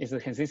sign is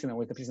consistent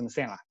with the bismuth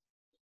selenide.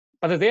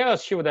 But they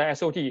achieve the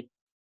SOT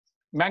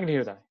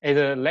magnitude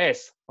is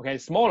less, okay,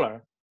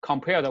 smaller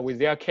compared with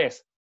their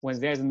case when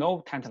there is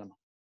no tantalum.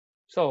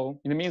 So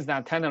it means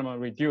that tantalum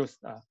reduce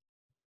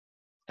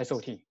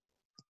SOT.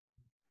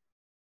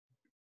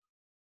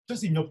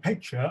 Just in your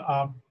picture,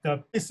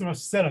 the bismuth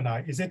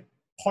selenide, is it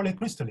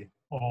polycrystalline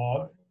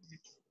or?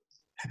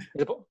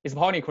 It's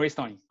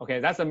polycrystalline. Okay,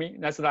 that's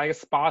like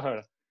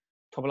sputtered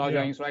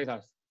topological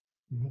insulators.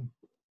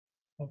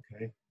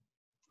 Okay,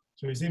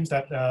 so it seems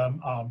that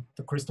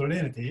the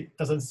crystallinity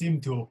doesn't seem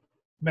to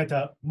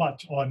matter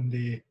much on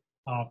the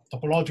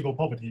topological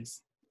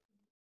properties.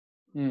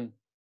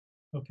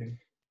 Okay.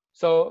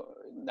 So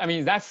I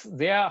mean that's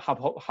their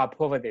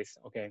hypothesis.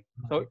 Okay.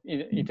 So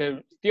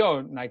it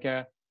still like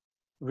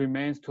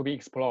remains to be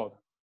explored.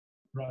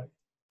 Right.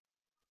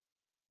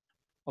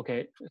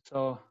 Okay.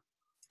 So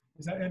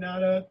Is there any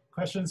other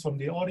questions from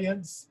the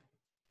audience?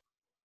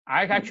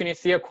 I actually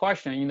see a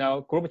question in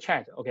the group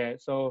chat. Okay,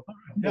 so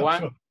Yeah,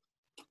 sure.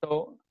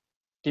 So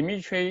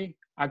Dimitri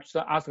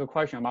actually asked a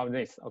question about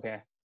this.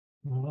 Okay,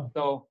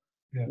 so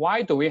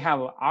why do we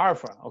have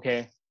alpha?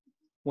 Okay,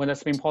 when the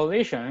spin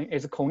polarization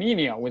is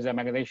collinear with the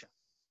magnetization,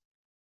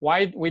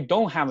 why we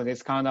don't have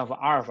this kind of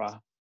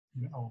alpha?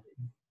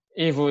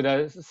 If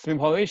the spin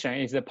polarization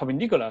is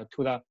perpendicular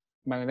to the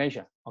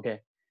magnetization.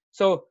 Okay,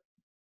 so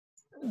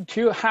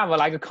to have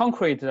like a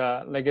concrete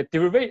like a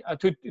derivation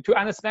to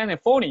understand the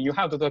Foley, you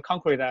have to do a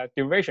concrete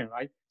derivation,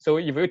 right? So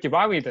if you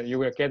derive it, you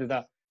will get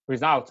the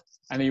result,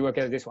 and you will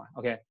get this one.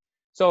 Okay,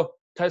 so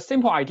the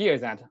simple idea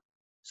is that,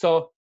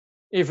 so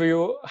if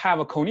you have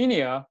a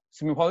collinear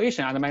spin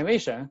polarization and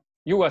magnetization,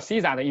 you will see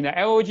that in the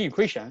LOG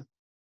equation,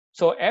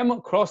 so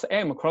m cross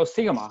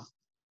sigma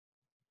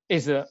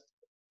is the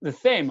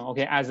same,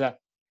 okay, as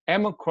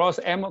m cross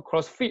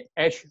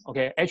h.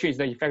 Okay, h is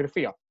the effective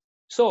field.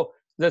 So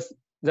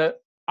the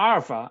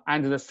alpha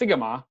and the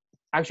sigma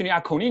actually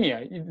are collinear.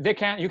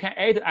 You can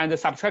add and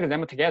subtract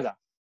them together.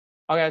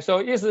 Okay, so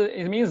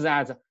it means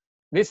that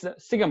this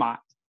sigma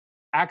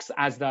acts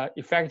as the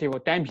effective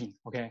damping.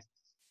 Okay,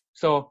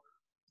 so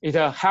it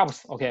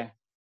helps. Okay,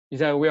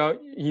 it will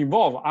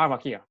involve alpha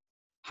here.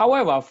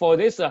 However, for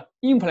this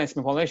in-plane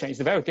spin polarization,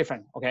 it's very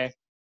different. Okay,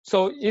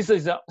 so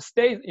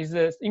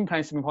the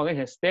in-plane spin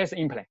polarization stays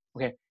in plane.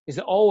 Okay, it's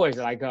always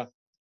like a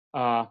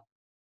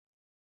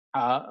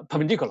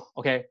perpendicular.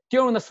 Okay,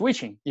 during the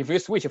switching, if you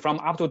switch from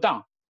up to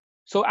down,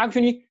 so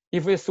actually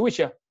if we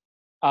switch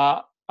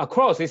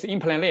across this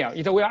in-plane layer,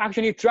 it will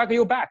actually drag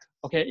you back.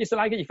 Okay, it's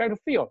like an effective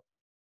field,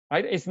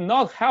 right? It's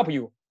not help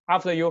you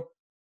after you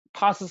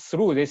pass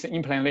through this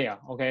in-plane layer.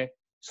 Okay,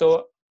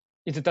 so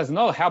it does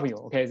not help you.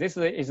 Okay, this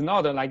is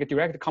not like a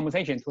direct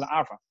compensation to the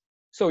alpha,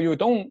 so you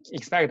don't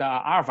expect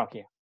alpha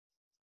here.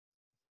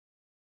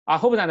 I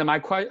hope that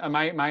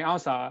my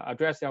answer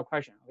addressed your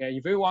question. Okay,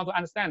 if you want to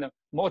understand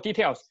more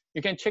details,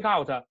 you can check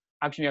out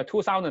actually a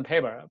 2000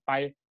 paper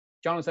by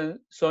Jonathan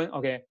Sun.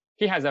 Okay,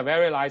 he has a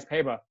very nice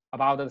paper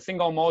about the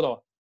single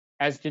model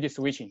SGD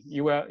switching.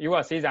 You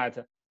will see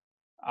that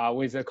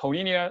with the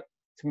collinear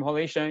spin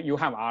polarization, you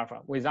have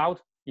alpha.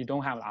 Without, you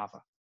don't have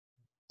alpha.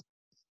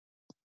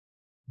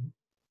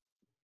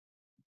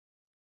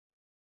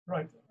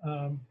 Right.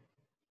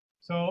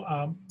 So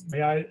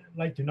may I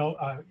like to know,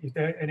 is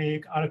there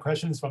any other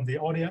questions from the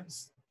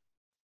audience?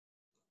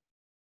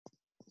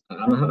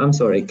 I'm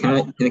sorry,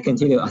 can I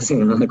continue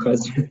asking another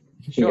question?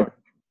 Sure.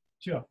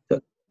 Sure.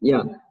 So,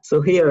 yeah,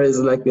 so here is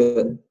like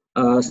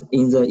on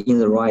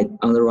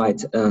the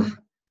right.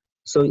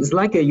 So it's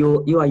like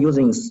you are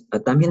using a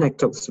damping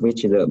electrode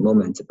switch the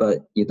moment,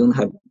 but you don't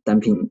have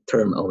damping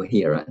term over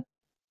here, right?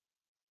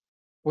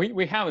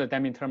 We have the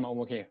damping term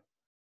over here.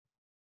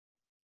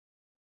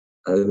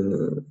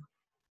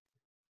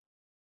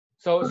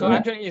 So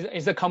actually,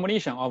 it's a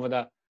combination of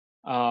the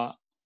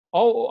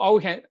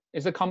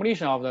it's a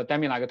combination of the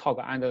damping like torque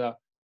and the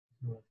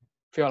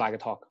field like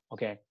torque.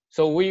 Okay,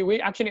 so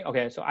we actually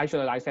so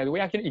actually like I said, we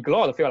actually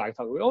ignore the field like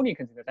torque. We only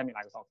consider damping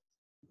like torque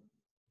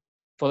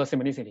for the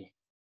simplicity.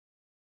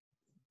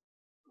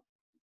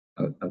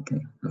 Okay.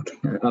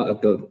 I'll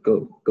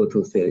go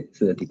to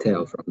the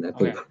detail from that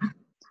paper.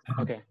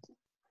 Okay.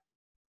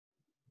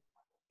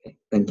 Okay.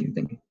 Thank you.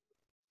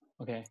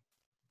 Okay.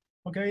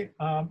 Okay.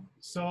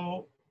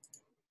 So,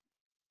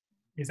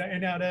 is there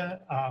any other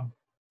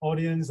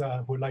audience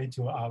who would like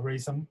to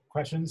raise some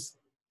questions?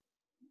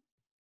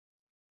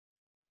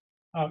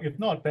 If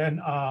not, then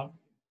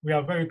we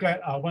are very glad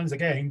once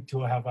again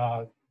to have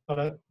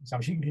Dr. Shao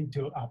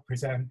to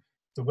present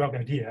the work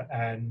idea.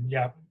 And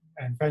yeah,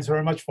 and thanks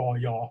very much for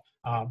your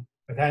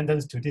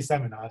attendance to this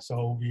seminar.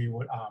 So we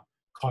would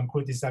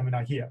conclude this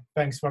seminar here.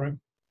 Thanks very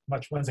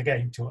much once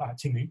again to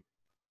Qiming.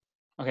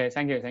 Okay,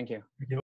 thank you. Thank you.